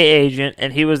ex-CIA agent,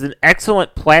 and he was an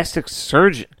excellent plastic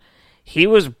surgeon. He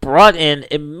was brought in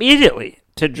immediately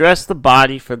to dress the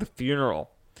body for the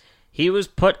funeral. He was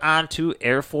put onto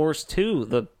Air Force 2,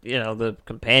 the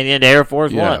companion to Air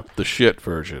Force 1. Yeah, the shit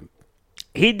version.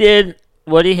 He did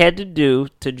what he had to do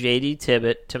to J.D.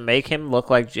 Tippit to make him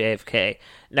look like JFK.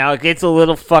 Now, it gets a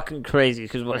little fucking crazy,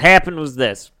 because what happened was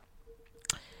this.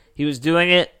 He was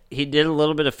doing it, he did a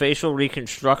little bit of facial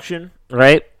reconstruction,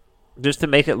 right? Just to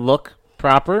make it look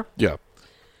proper. Yeah.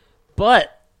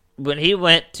 But when he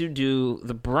went to do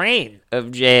the brain of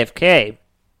JFK,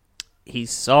 he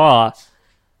saw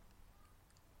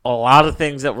a lot of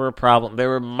things that were a problem. There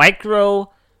were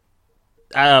micro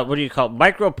what do you call it?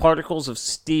 Microparticles of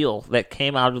steel that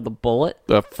came out of the bullet.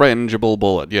 The frangible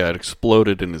bullet. Yeah, it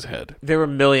exploded in his head. There were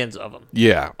millions of them.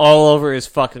 Yeah. All over his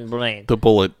fucking brain. The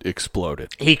bullet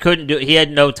exploded. He couldn't do it. He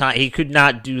had no time. He could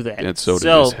not do that. And so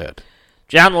did his head.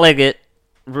 John Liggett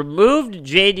removed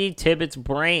J.D. Tippett's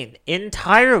brain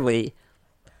entirely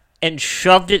and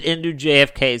shoved it into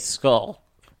JFK's skull.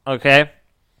 Okay?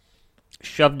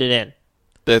 Shoved it in.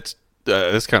 That's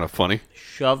kind of funny.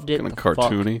 Shoved it Kinda the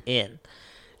cartoony. fuck in.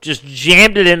 Just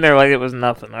jammed it in there like it was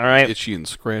nothing, all right? Itchy and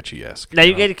scratchy-esque. Now,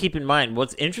 you got to keep in mind,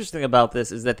 what's interesting about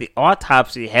this is that the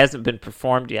autopsy hasn't been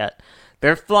performed yet.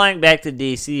 They're flying back to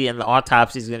D.C., and the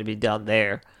autopsy is going to be done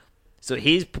there. So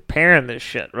he's preparing this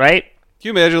shit, right? Can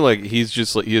you imagine, like, he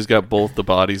has got both the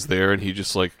bodies there, and he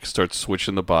just, like, starts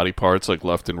switching the body parts, like,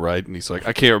 left and right, and he's like,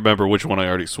 I can't remember which one I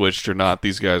already switched or not.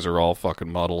 These guys are all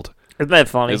fucking muddled. Isn't that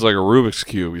funny? It's like a Rubik's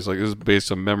Cube. He's like, this is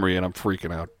based on memory, and I'm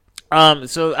freaking out.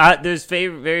 So there's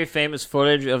very famous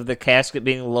footage of the casket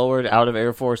being lowered out of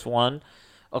Air Force One.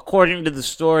 According to the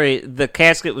story, the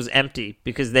casket was empty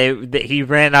because he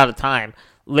ran out of time.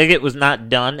 Liggett was not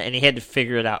done, and he had to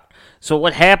figure it out. So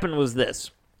what happened was this.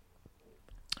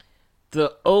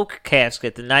 The oak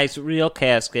casket, the nice real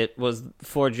casket, was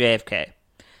for JFK.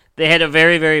 They had a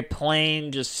very, very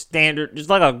plain, just standard, just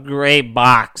like a gray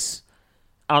box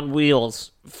on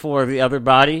wheels for the other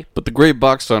body. But the gray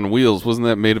box on wheels, wasn't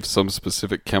that made of some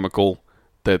specific chemical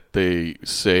that they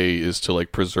say is to,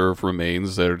 like, preserve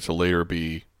remains that are to later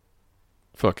be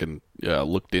fucking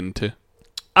looked into?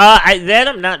 That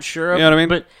I'm not sure of. You know what I mean?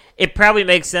 But it probably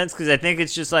makes sense because I think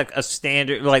it's just like a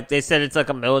standard, like they said it's like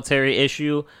a military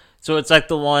issue. So it's like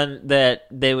the one that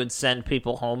they would send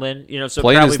people home in, so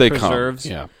Plain it probably as they preserves.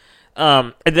 come.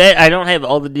 Yeah. I don't have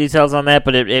all the details on that,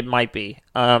 but it might be.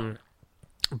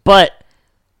 But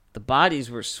the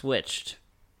bodies were switched.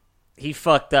 He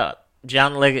fucked up.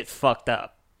 John Liggett fucked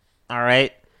up. All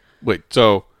right? Wait,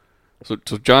 so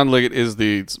John Liggett is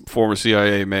the former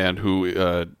CIA man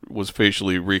who was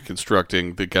facially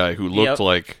reconstructing the guy who looked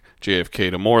like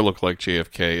JFK to more look like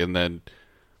JFK, and then...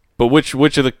 But which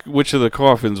of the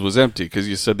coffins was empty? Because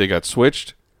you said they got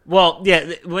switched. Well,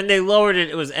 yeah. When they lowered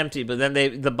it, it was empty. But then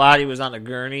the body was on a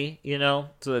gurney,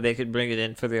 so that they could bring it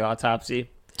in for the autopsy.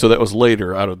 So that was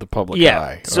later out of the public eye.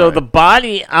 Yeah. So the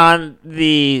body on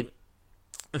this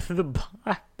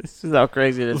is how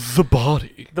crazy it is. The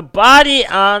body. The body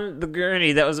on the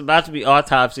gurney that was about to be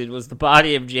autopsied was the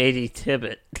body of J.D.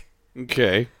 Tippett.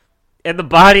 Okay. And the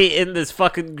body in this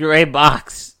fucking gray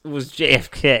box was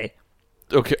JFK.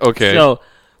 Okay. So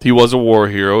he was a war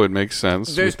hero. It makes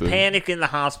sense. There's panic in the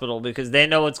hospital because they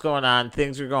know what's going on.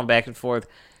 Things are going back and forth.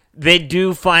 They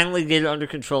do finally get it under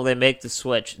control. They make the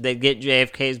switch. They get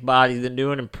JFK's body, the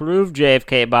new and improved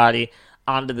JFK body,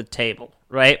 onto the table,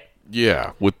 right?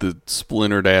 Yeah, with the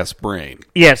splintered ass brain.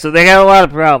 Yeah, so they got a lot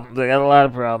of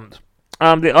problems.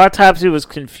 The autopsy was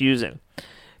confusing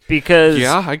because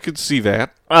yeah, I could see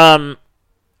that.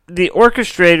 The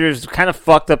orchestrators kind of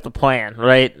fucked up the plan,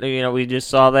 right? We just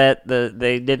saw that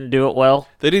they didn't do it well.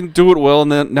 They didn't do it well, and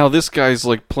then now this guy's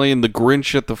like playing the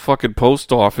Grinch at the fucking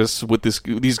post office with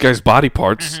these guys' body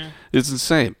parts. Mm-hmm. It's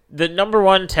insane. The number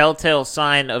one telltale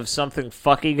sign of something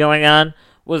fucky going on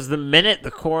was the minute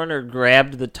the coroner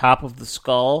grabbed the top of the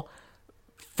skull,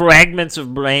 fragments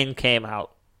of brain came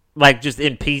out, like just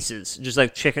in pieces, just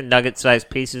like chicken nugget-sized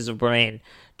pieces of brain,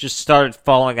 just started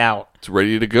falling out. It's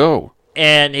ready to go.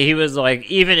 And he was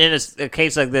like, even in a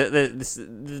case like this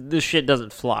shit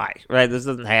doesn't fly, right? This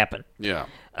doesn't happen. Yeah.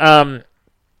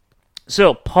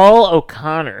 So Paul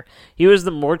O'Connor, he was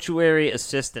the mortuary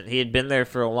assistant. He had been there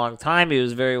for a long time. He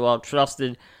was very well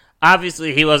trusted.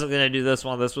 Obviously, he wasn't going to do this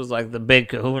one. This was like the big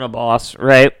kahuna boss,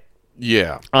 right?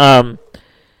 Yeah. And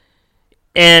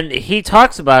he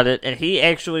talks about it, and he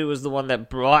actually was the one that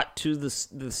brought to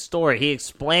the story. He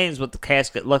explains what the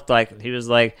casket looked like, and he was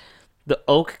like, the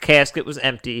oak casket was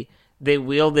empty. They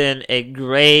wheeled in a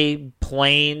gray,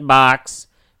 plain box.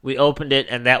 We opened it,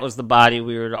 and that was the body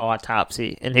we were to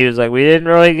autopsy. And he was like, we didn't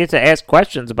really get to ask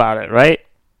questions about it, right?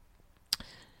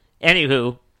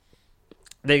 Anywho,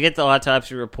 they get the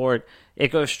autopsy report. It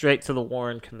goes straight to the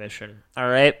Warren Commission, all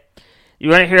right? You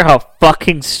want to hear how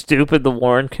fucking stupid the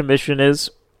Warren Commission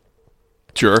is?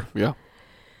 Sure, yeah.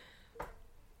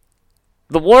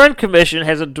 The Warren Commission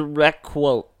has a direct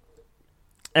quote.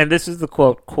 And this is the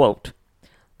quote,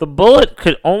 the bullet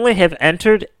could only have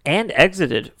entered and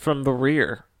exited from the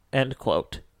rear, end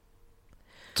quote.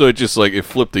 So it just like, it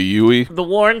flipped a U-ey? The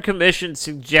Warren Commission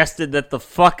suggested that the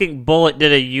fucking bullet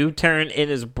did a U-turn in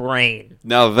his brain.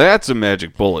 Now that's a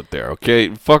magic bullet there,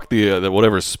 okay? Fuck the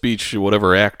whatever speech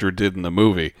whatever actor did in the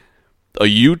movie. A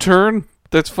U-turn?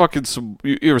 That's fucking some...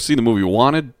 You ever seen the movie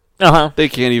Wanted? Uh-huh. They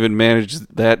can't even manage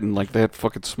that in like that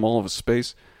fucking small of a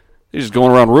space. They're just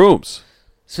going around rooms.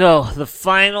 So, the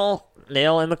final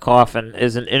nail in the coffin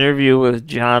is an interview with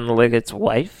John Liggett's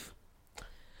wife.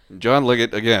 John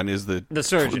Liggett, again, is the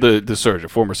surgeon. The surgeon,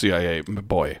 former CIA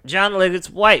boy. John Liggett's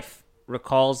wife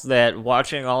recalls that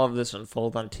watching all of this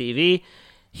unfold on TV,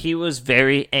 he was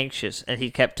very anxious, and he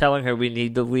kept telling her, we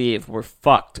need to leave. We're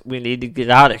fucked. We need to get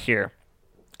out of here.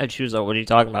 And she was like, what are you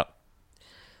talking about?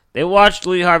 They watched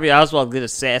Lee Harvey Oswald get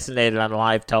assassinated on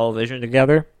live television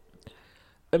together.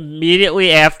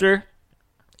 Immediately after,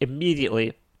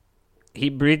 he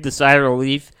breathed a sigh of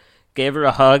relief, gave her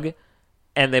a hug,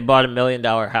 and they bought $1 million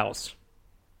house.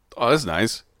 Oh, that's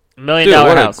nice. $1 million Dude,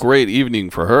 what house. a great evening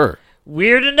for her.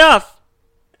 Weird enough,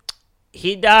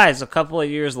 he dies a couple of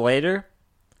years later,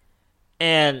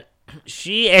 and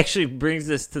she actually brings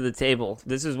this to the table.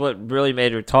 This is what really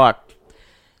made her talk.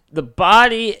 The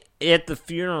body at the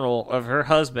funeral of her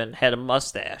husband had a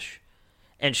mustache,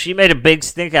 and she made a big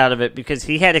stink out of it because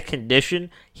he had a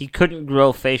condition. He couldn't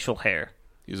grow facial hair.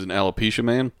 He's an alopecia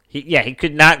man? He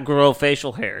could not grow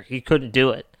facial hair. He couldn't do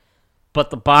it. But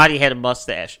the body had a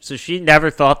mustache, so she never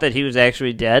thought that he was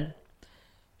actually dead.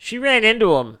 She ran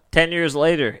into him 10 years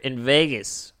later in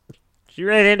Vegas. She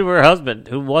ran into her husband,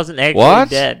 who wasn't actually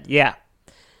dead. Yeah.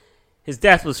 His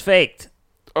death was faked.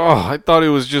 Oh, I thought it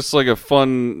was just like a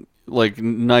fun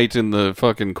night in the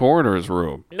fucking coroner's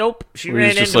room. Nope. She Where ran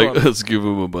he's just into like, him. let's give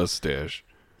him a mustache.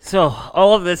 So,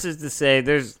 all of this is to say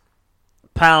there's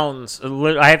pounds.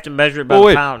 I have to measure it by Oh,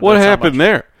 wait, pound. what That's how happened much.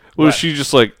 there? Was What? she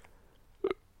just like...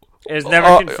 It was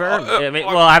never confirmed.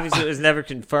 Obviously it was never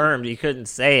confirmed. He couldn't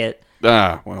say it.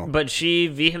 Ah, well. But she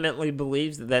vehemently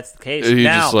believes that that's the case. He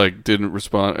now, just didn't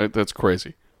respond. That's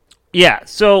crazy. Yeah,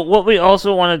 so what we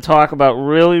also want to talk about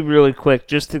really, really quick,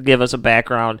 just to give us a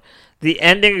background, the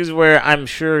ending is where I'm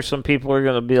sure some people are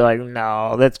going to be like,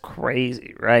 no, that's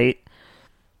crazy, right?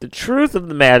 The truth of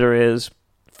the matter is,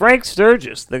 Frank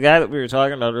Sturgis, the guy that we were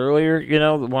talking about earlier,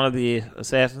 one of the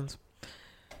assassins,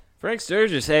 Frank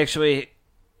Sturgis actually,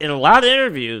 in a lot of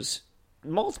interviews,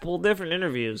 multiple different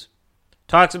interviews,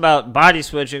 talks about body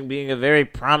switching being a very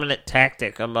prominent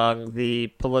tactic among the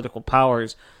political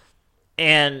powers,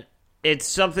 and it's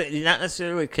something, not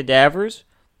necessarily cadavers,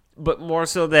 but more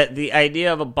so that the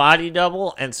idea of a body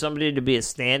double and somebody to be a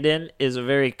stand-in is a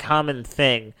very common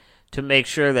thing to make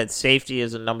sure that safety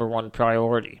is a number one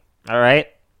priority. All right?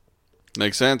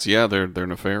 Makes sense. Yeah, they're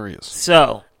nefarious.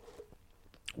 So,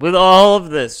 with all of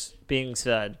this being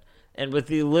said, and with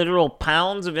the literal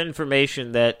pounds of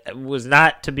information that was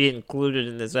not to be included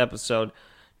in this episode,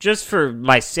 just for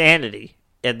my sanity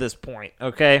at this point,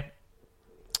 okay?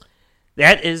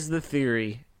 That is the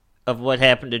theory of what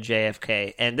happened to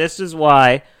JFK. And this is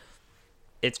why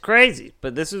it's crazy.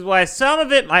 But this is why some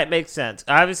of it might make sense.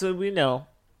 Obviously, we know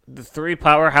the three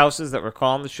powerhouses that were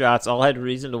calling the shots all had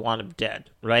reason to want him dead,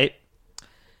 right?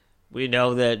 We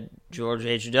know that George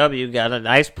H.W. got a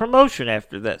nice promotion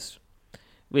after this.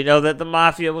 We know that the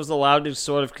Mafia was allowed to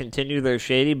sort of continue their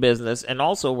shady business and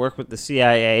also work with the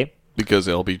CIA. Because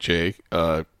LBJ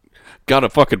got a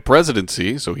fucking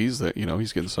presidency, so he's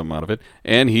he's getting something out of it,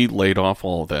 and he laid off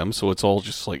all of them, so it's all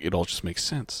just it all just makes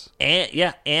sense.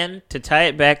 And to tie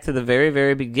it back to the very,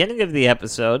 very beginning of the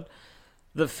episode,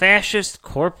 the fascist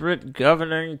corporate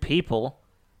governing people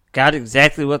got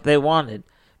exactly what they wanted,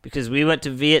 because we went to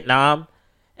Vietnam,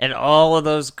 and all of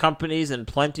those companies and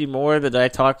plenty more that I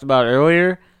talked about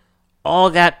earlier all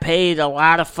got paid a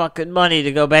lot of fucking money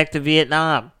to go back to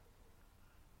Vietnam.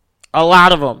 A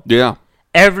lot of them. Yeah.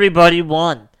 Everybody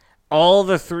won. All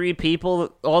the three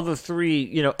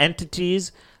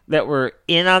entities that were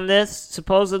in on this,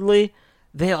 supposedly,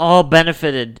 they all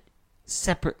benefited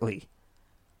separately.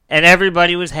 And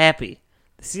everybody was happy.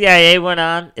 The CIA went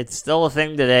on. It's still a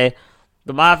thing today.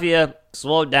 The Mafia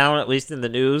slowed down, at least in the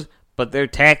news, but their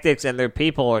tactics and their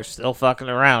people are still fucking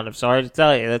around. I'm sorry to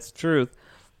tell you, that's the truth.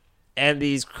 And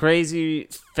these crazy,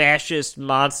 fascist,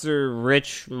 monster,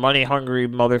 rich, money-hungry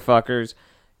motherfuckers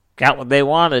got what they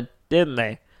wanted, didn't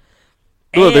they?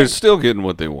 Well, And they're still getting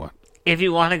what they want. if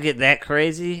you want to get that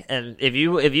crazy, and if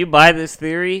you buy this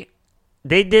theory,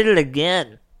 they did it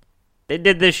again. They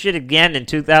did this shit again in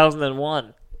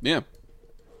 2001. Yeah.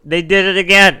 They did it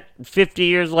again 50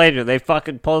 years later. They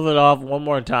fucking pulled it off one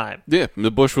more time. Yeah,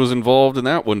 the Bush was involved in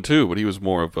that one too, but he was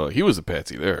more of he was a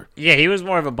patsy there. Yeah, he was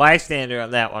more of a bystander on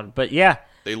that one. But yeah,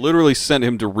 They literally sent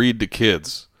him to read to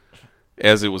kids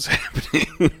as it was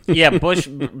happening. yeah, Bush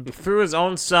threw his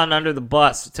own son under the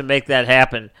bus to make that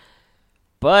happen.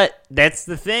 But that's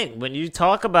the thing. When you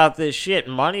talk about this shit,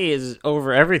 money is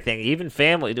over everything, even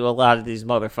family to a lot of these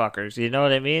motherfuckers. You know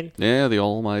what I mean? Yeah, the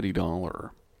almighty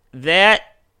dollar. That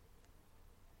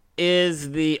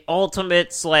is the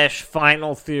ultimate /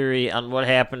 final theory on what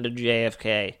happened to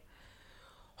JFK.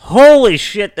 Holy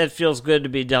shit, that feels good to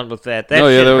be done with that. That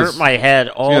shit hurt my head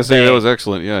all day. Say, that was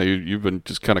excellent. Yeah, you've been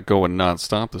just kind of going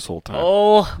nonstop this whole time.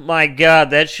 Oh my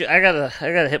god, that shit! I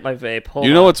gotta hit my vape. Hold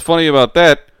you know on. what's funny about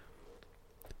that?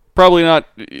 Probably not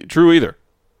true either.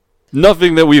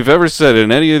 Nothing that we've ever said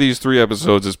in any of these 3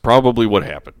 episodes is probably what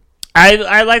happened.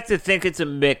 I like to think it's a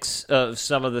mix of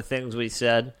some of the things we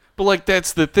said. But, like,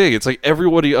 that's the thing. It's like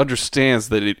everybody understands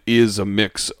that it is a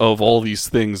mix of all these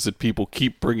things that people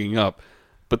keep bringing up.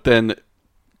 But then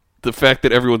the fact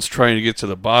that everyone's trying to get to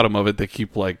the bottom of it, they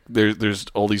keep, like, there's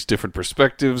all these different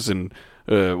perspectives and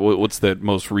what's that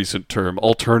most recent term?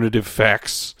 Alternative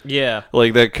facts. Yeah.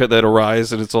 Like, that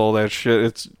arise, and it's all that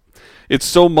shit. It's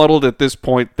so muddled at this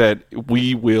point that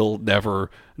we will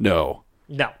never know.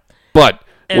 No. But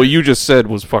what you just said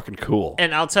was fucking cool.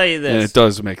 And I'll tell you this. And it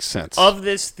does make sense. Of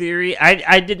this theory,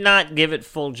 I did not give it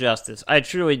full justice. I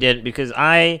truly didn't, because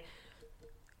I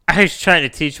was trying to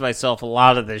teach myself a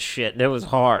lot of this shit, and it was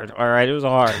hard, all right? It was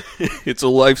hard. It's a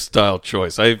lifestyle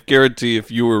choice. I guarantee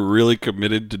if you were really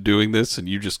committed to doing this and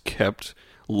you just kept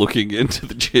looking into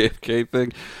the JFK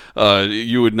thing,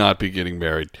 you would not be getting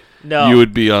married. No. You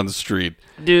would be on the street,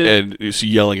 dude, and just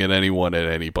yelling at anyone at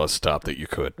any bus stop that you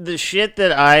could. The shit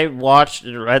that I watched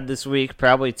and read this week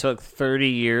probably took 30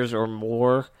 years or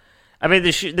more. I mean,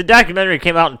 the documentary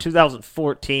came out in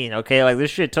 2014, okay? Like,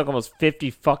 this shit took almost 50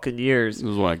 fucking years. This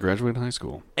was when I graduated high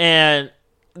school. And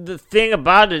the thing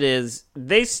about it is,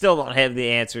 they still don't have the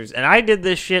answers. And I did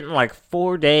this shit in like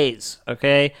 4 days,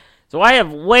 okay? So I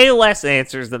have way less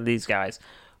answers than these guys.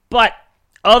 But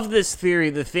of this theory,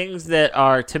 the things that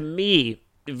are, to me,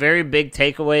 very big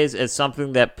takeaways as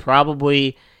something that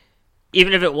probably,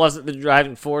 even if it wasn't the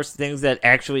driving force, things that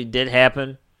actually did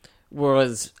happen,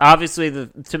 was obviously,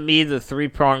 to me, the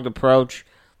 3-pronged approach.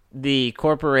 The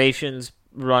corporations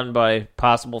run by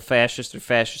possible fascist or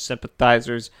fascist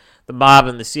sympathizers, the mob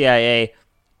and the CIA,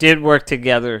 did work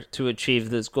together to achieve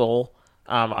this goal.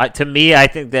 To me, I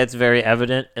think that's very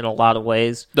evident in a lot of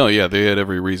ways. No, yeah, they had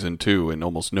every reason to, and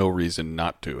almost no reason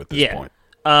not to at this point.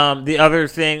 The other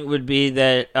thing would be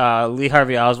that Lee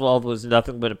Harvey Oswald was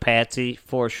nothing but a patsy,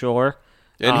 for sure.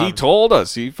 And he told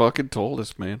us. He fucking told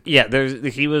us, man. Yeah,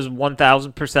 he was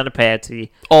 1,000% a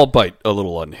patsy. Albeit a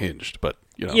little unhinged, but,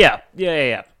 you know.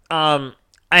 Yeah.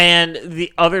 And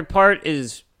the other part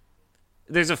is,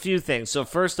 there's a few things. So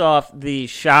first off, the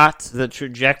shots, the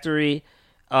trajectory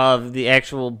of the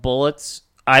actual bullets,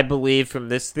 I believe, from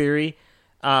this theory,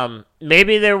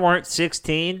 maybe there weren't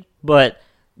 16, but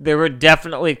they were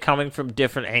definitely coming from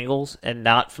different angles and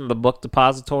not from the book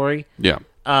depository. Yeah.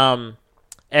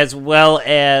 As well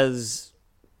as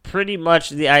pretty much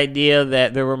the idea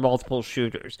that there were multiple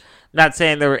shooters. Not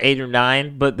saying there were 8 or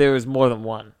 9, but there was more than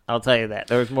one. I'll tell you that.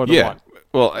 There was more than one.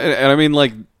 Well, and I mean,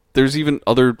 like, there's even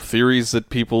other theories that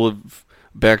people have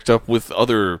backed up with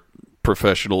other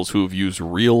professionals who have used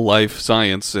real-life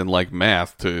science and, like,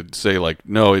 math to say, like,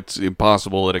 no, it's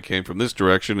impossible that it came from this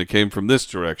direction, it came from this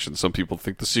direction. Some people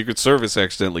think the Secret Service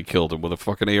accidentally killed him with a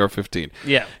fucking AR-15.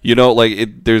 Yeah. You know,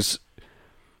 like,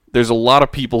 there's a lot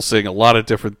of people saying a lot of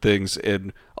different things,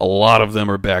 and a lot of them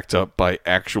are backed up by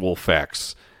actual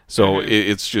facts. So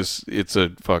it's a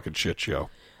fucking shit show.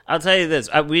 I'll tell you this.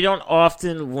 We don't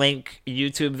often link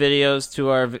YouTube videos to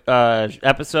our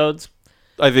episodes.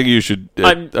 I think you should.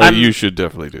 You should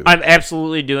definitely do that. I'm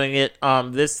absolutely doing it.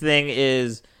 This thing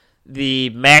is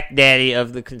the Mac Daddy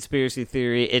of the conspiracy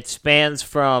theory. It spans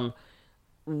from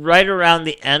right around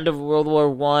the end of World War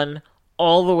I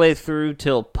all the way through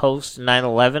till post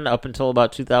 9/11, up until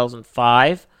about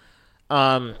 2005.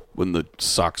 When the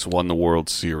Sox won the World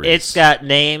Series. It's got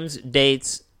names,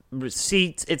 dates,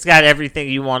 receipts. It's got everything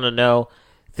you want to know.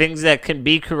 Things that can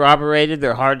be corroborated.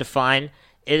 They're hard to find.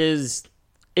 It is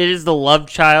the love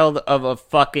child of a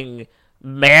fucking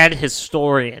mad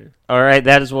historian. All right,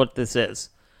 that is what this is.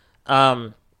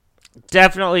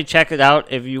 Definitely check it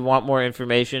out if you want more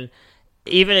information.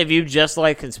 Even if you just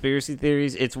like conspiracy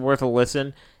theories, it's worth a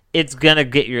listen. It's going to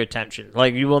get your attention.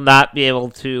 Like, you will not be able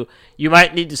to... You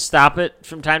might need to stop it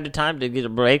from time to time to get a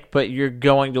break, but you're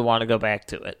going to want to go back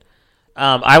to it.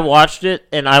 I watched it,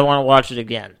 and I want to watch it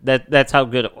again. That's how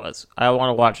good it was. I want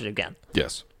to watch it again.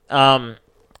 Yes.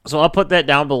 So I'll put that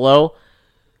down below.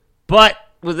 But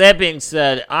with that being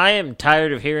said, I am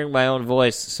tired of hearing my own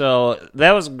voice. So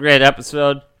that was a great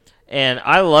episode. And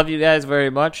I love you guys very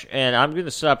much, and I'm going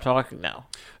to stop talking now.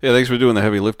 Yeah, thanks for doing the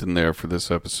heavy lifting there for this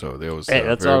episode. That was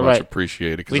that's very all much right.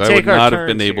 appreciated, We because I would take our not have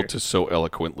been turns able here. to so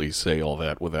eloquently say all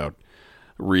that without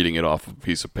reading it off of a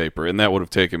piece of paper, and that would have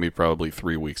taken me probably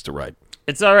 3 weeks to write.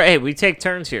 It's all right. Hey, we take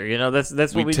turns here. You know, that's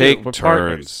what we do. take We're turns.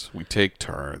 partners. We take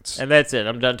turns. And that's it.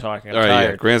 I'm done talking. I'm All right, yeah.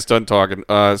 tired. Grant's done talking.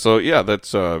 So yeah,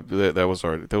 that's that was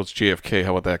JFK.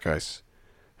 How about that, guys?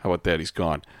 How about that? He's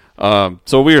gone.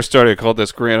 So we are starting. I called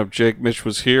this Grant up. Jake Mitch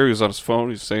was here. He was on his phone.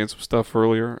 He was saying some stuff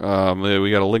earlier.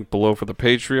 We got a link below for the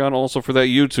Patreon, also for that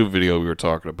YouTube video we were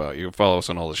talking about. You can follow us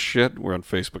on all the shit. We're on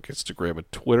Facebook, Instagram,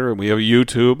 and Twitter, and we have a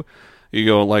YouTube. You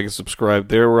go and like and subscribe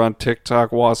there. We're on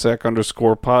TikTok,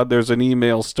 Wasack_pod. There's an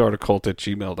email,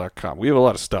 startacult@gmail.com. We have a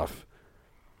lot of stuff.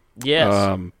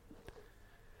 Yes.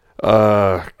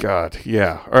 God,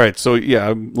 yeah. All right, so yeah,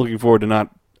 I'm looking forward to not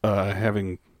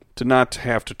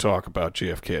have to talk about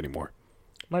JFK anymore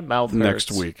My mouth hurts.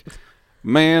 next week.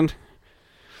 Man.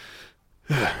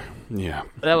 Yeah.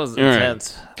 That was All right.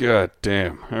 intense. God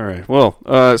damn. All right. Well,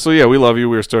 so yeah, we love you.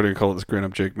 We're starting to call it this Grant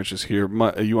Up. Jake Mitch is here.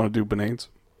 You want to do Benanes?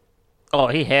 Oh,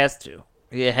 he has to.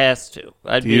 He has to.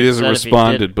 He hasn't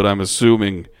responded, but I'm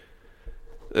assuming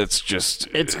it's just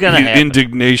It's gonna happen.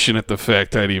 indignation at the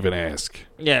fact I'd even ask.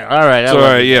 Yeah, all right. So, all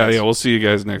right, yeah. We'll see you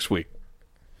guys next week.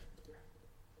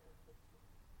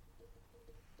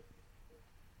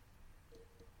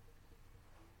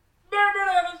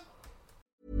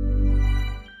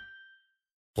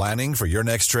 Planning for your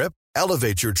next trip?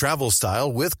 Elevate your travel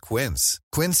style with Quince.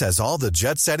 Quince has all the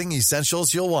jet-setting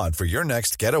essentials you'll want for your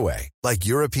next getaway, like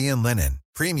European linen,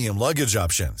 premium luggage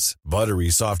options, buttery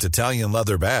soft Italian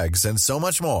leather bags, and so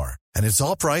much more. And it's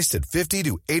all priced at 50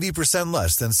 to 80%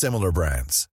 less than similar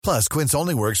brands. Plus, Quince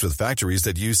only works with factories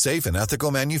that use safe and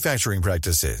ethical manufacturing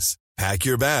practices. Pack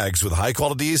your bags with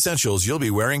high-quality essentials you'll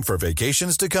be wearing for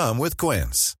vacations to come with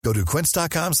Quince. Go to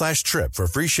quince.com/trip for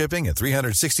free shipping and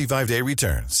 365-day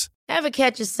returns. Ever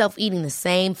catch yourself eating the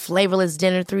same flavorless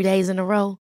dinner 3 days in a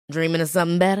row? Dreaming of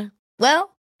something better?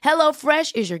 Well,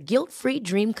 HelloFresh is your guilt-free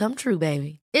dream come true,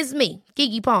 baby. It's me,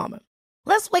 Keke Palmer.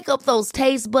 Let's wake up those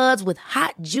taste buds with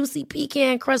hot, juicy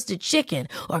pecan-crusted chicken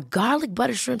or garlic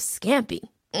butter shrimp scampi.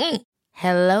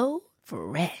 Hello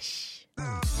Fresh.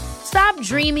 Stop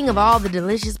dreaming of all the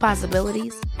delicious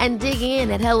possibilities and dig in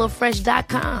at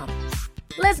HelloFresh.com.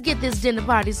 Let's get this dinner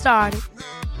party started.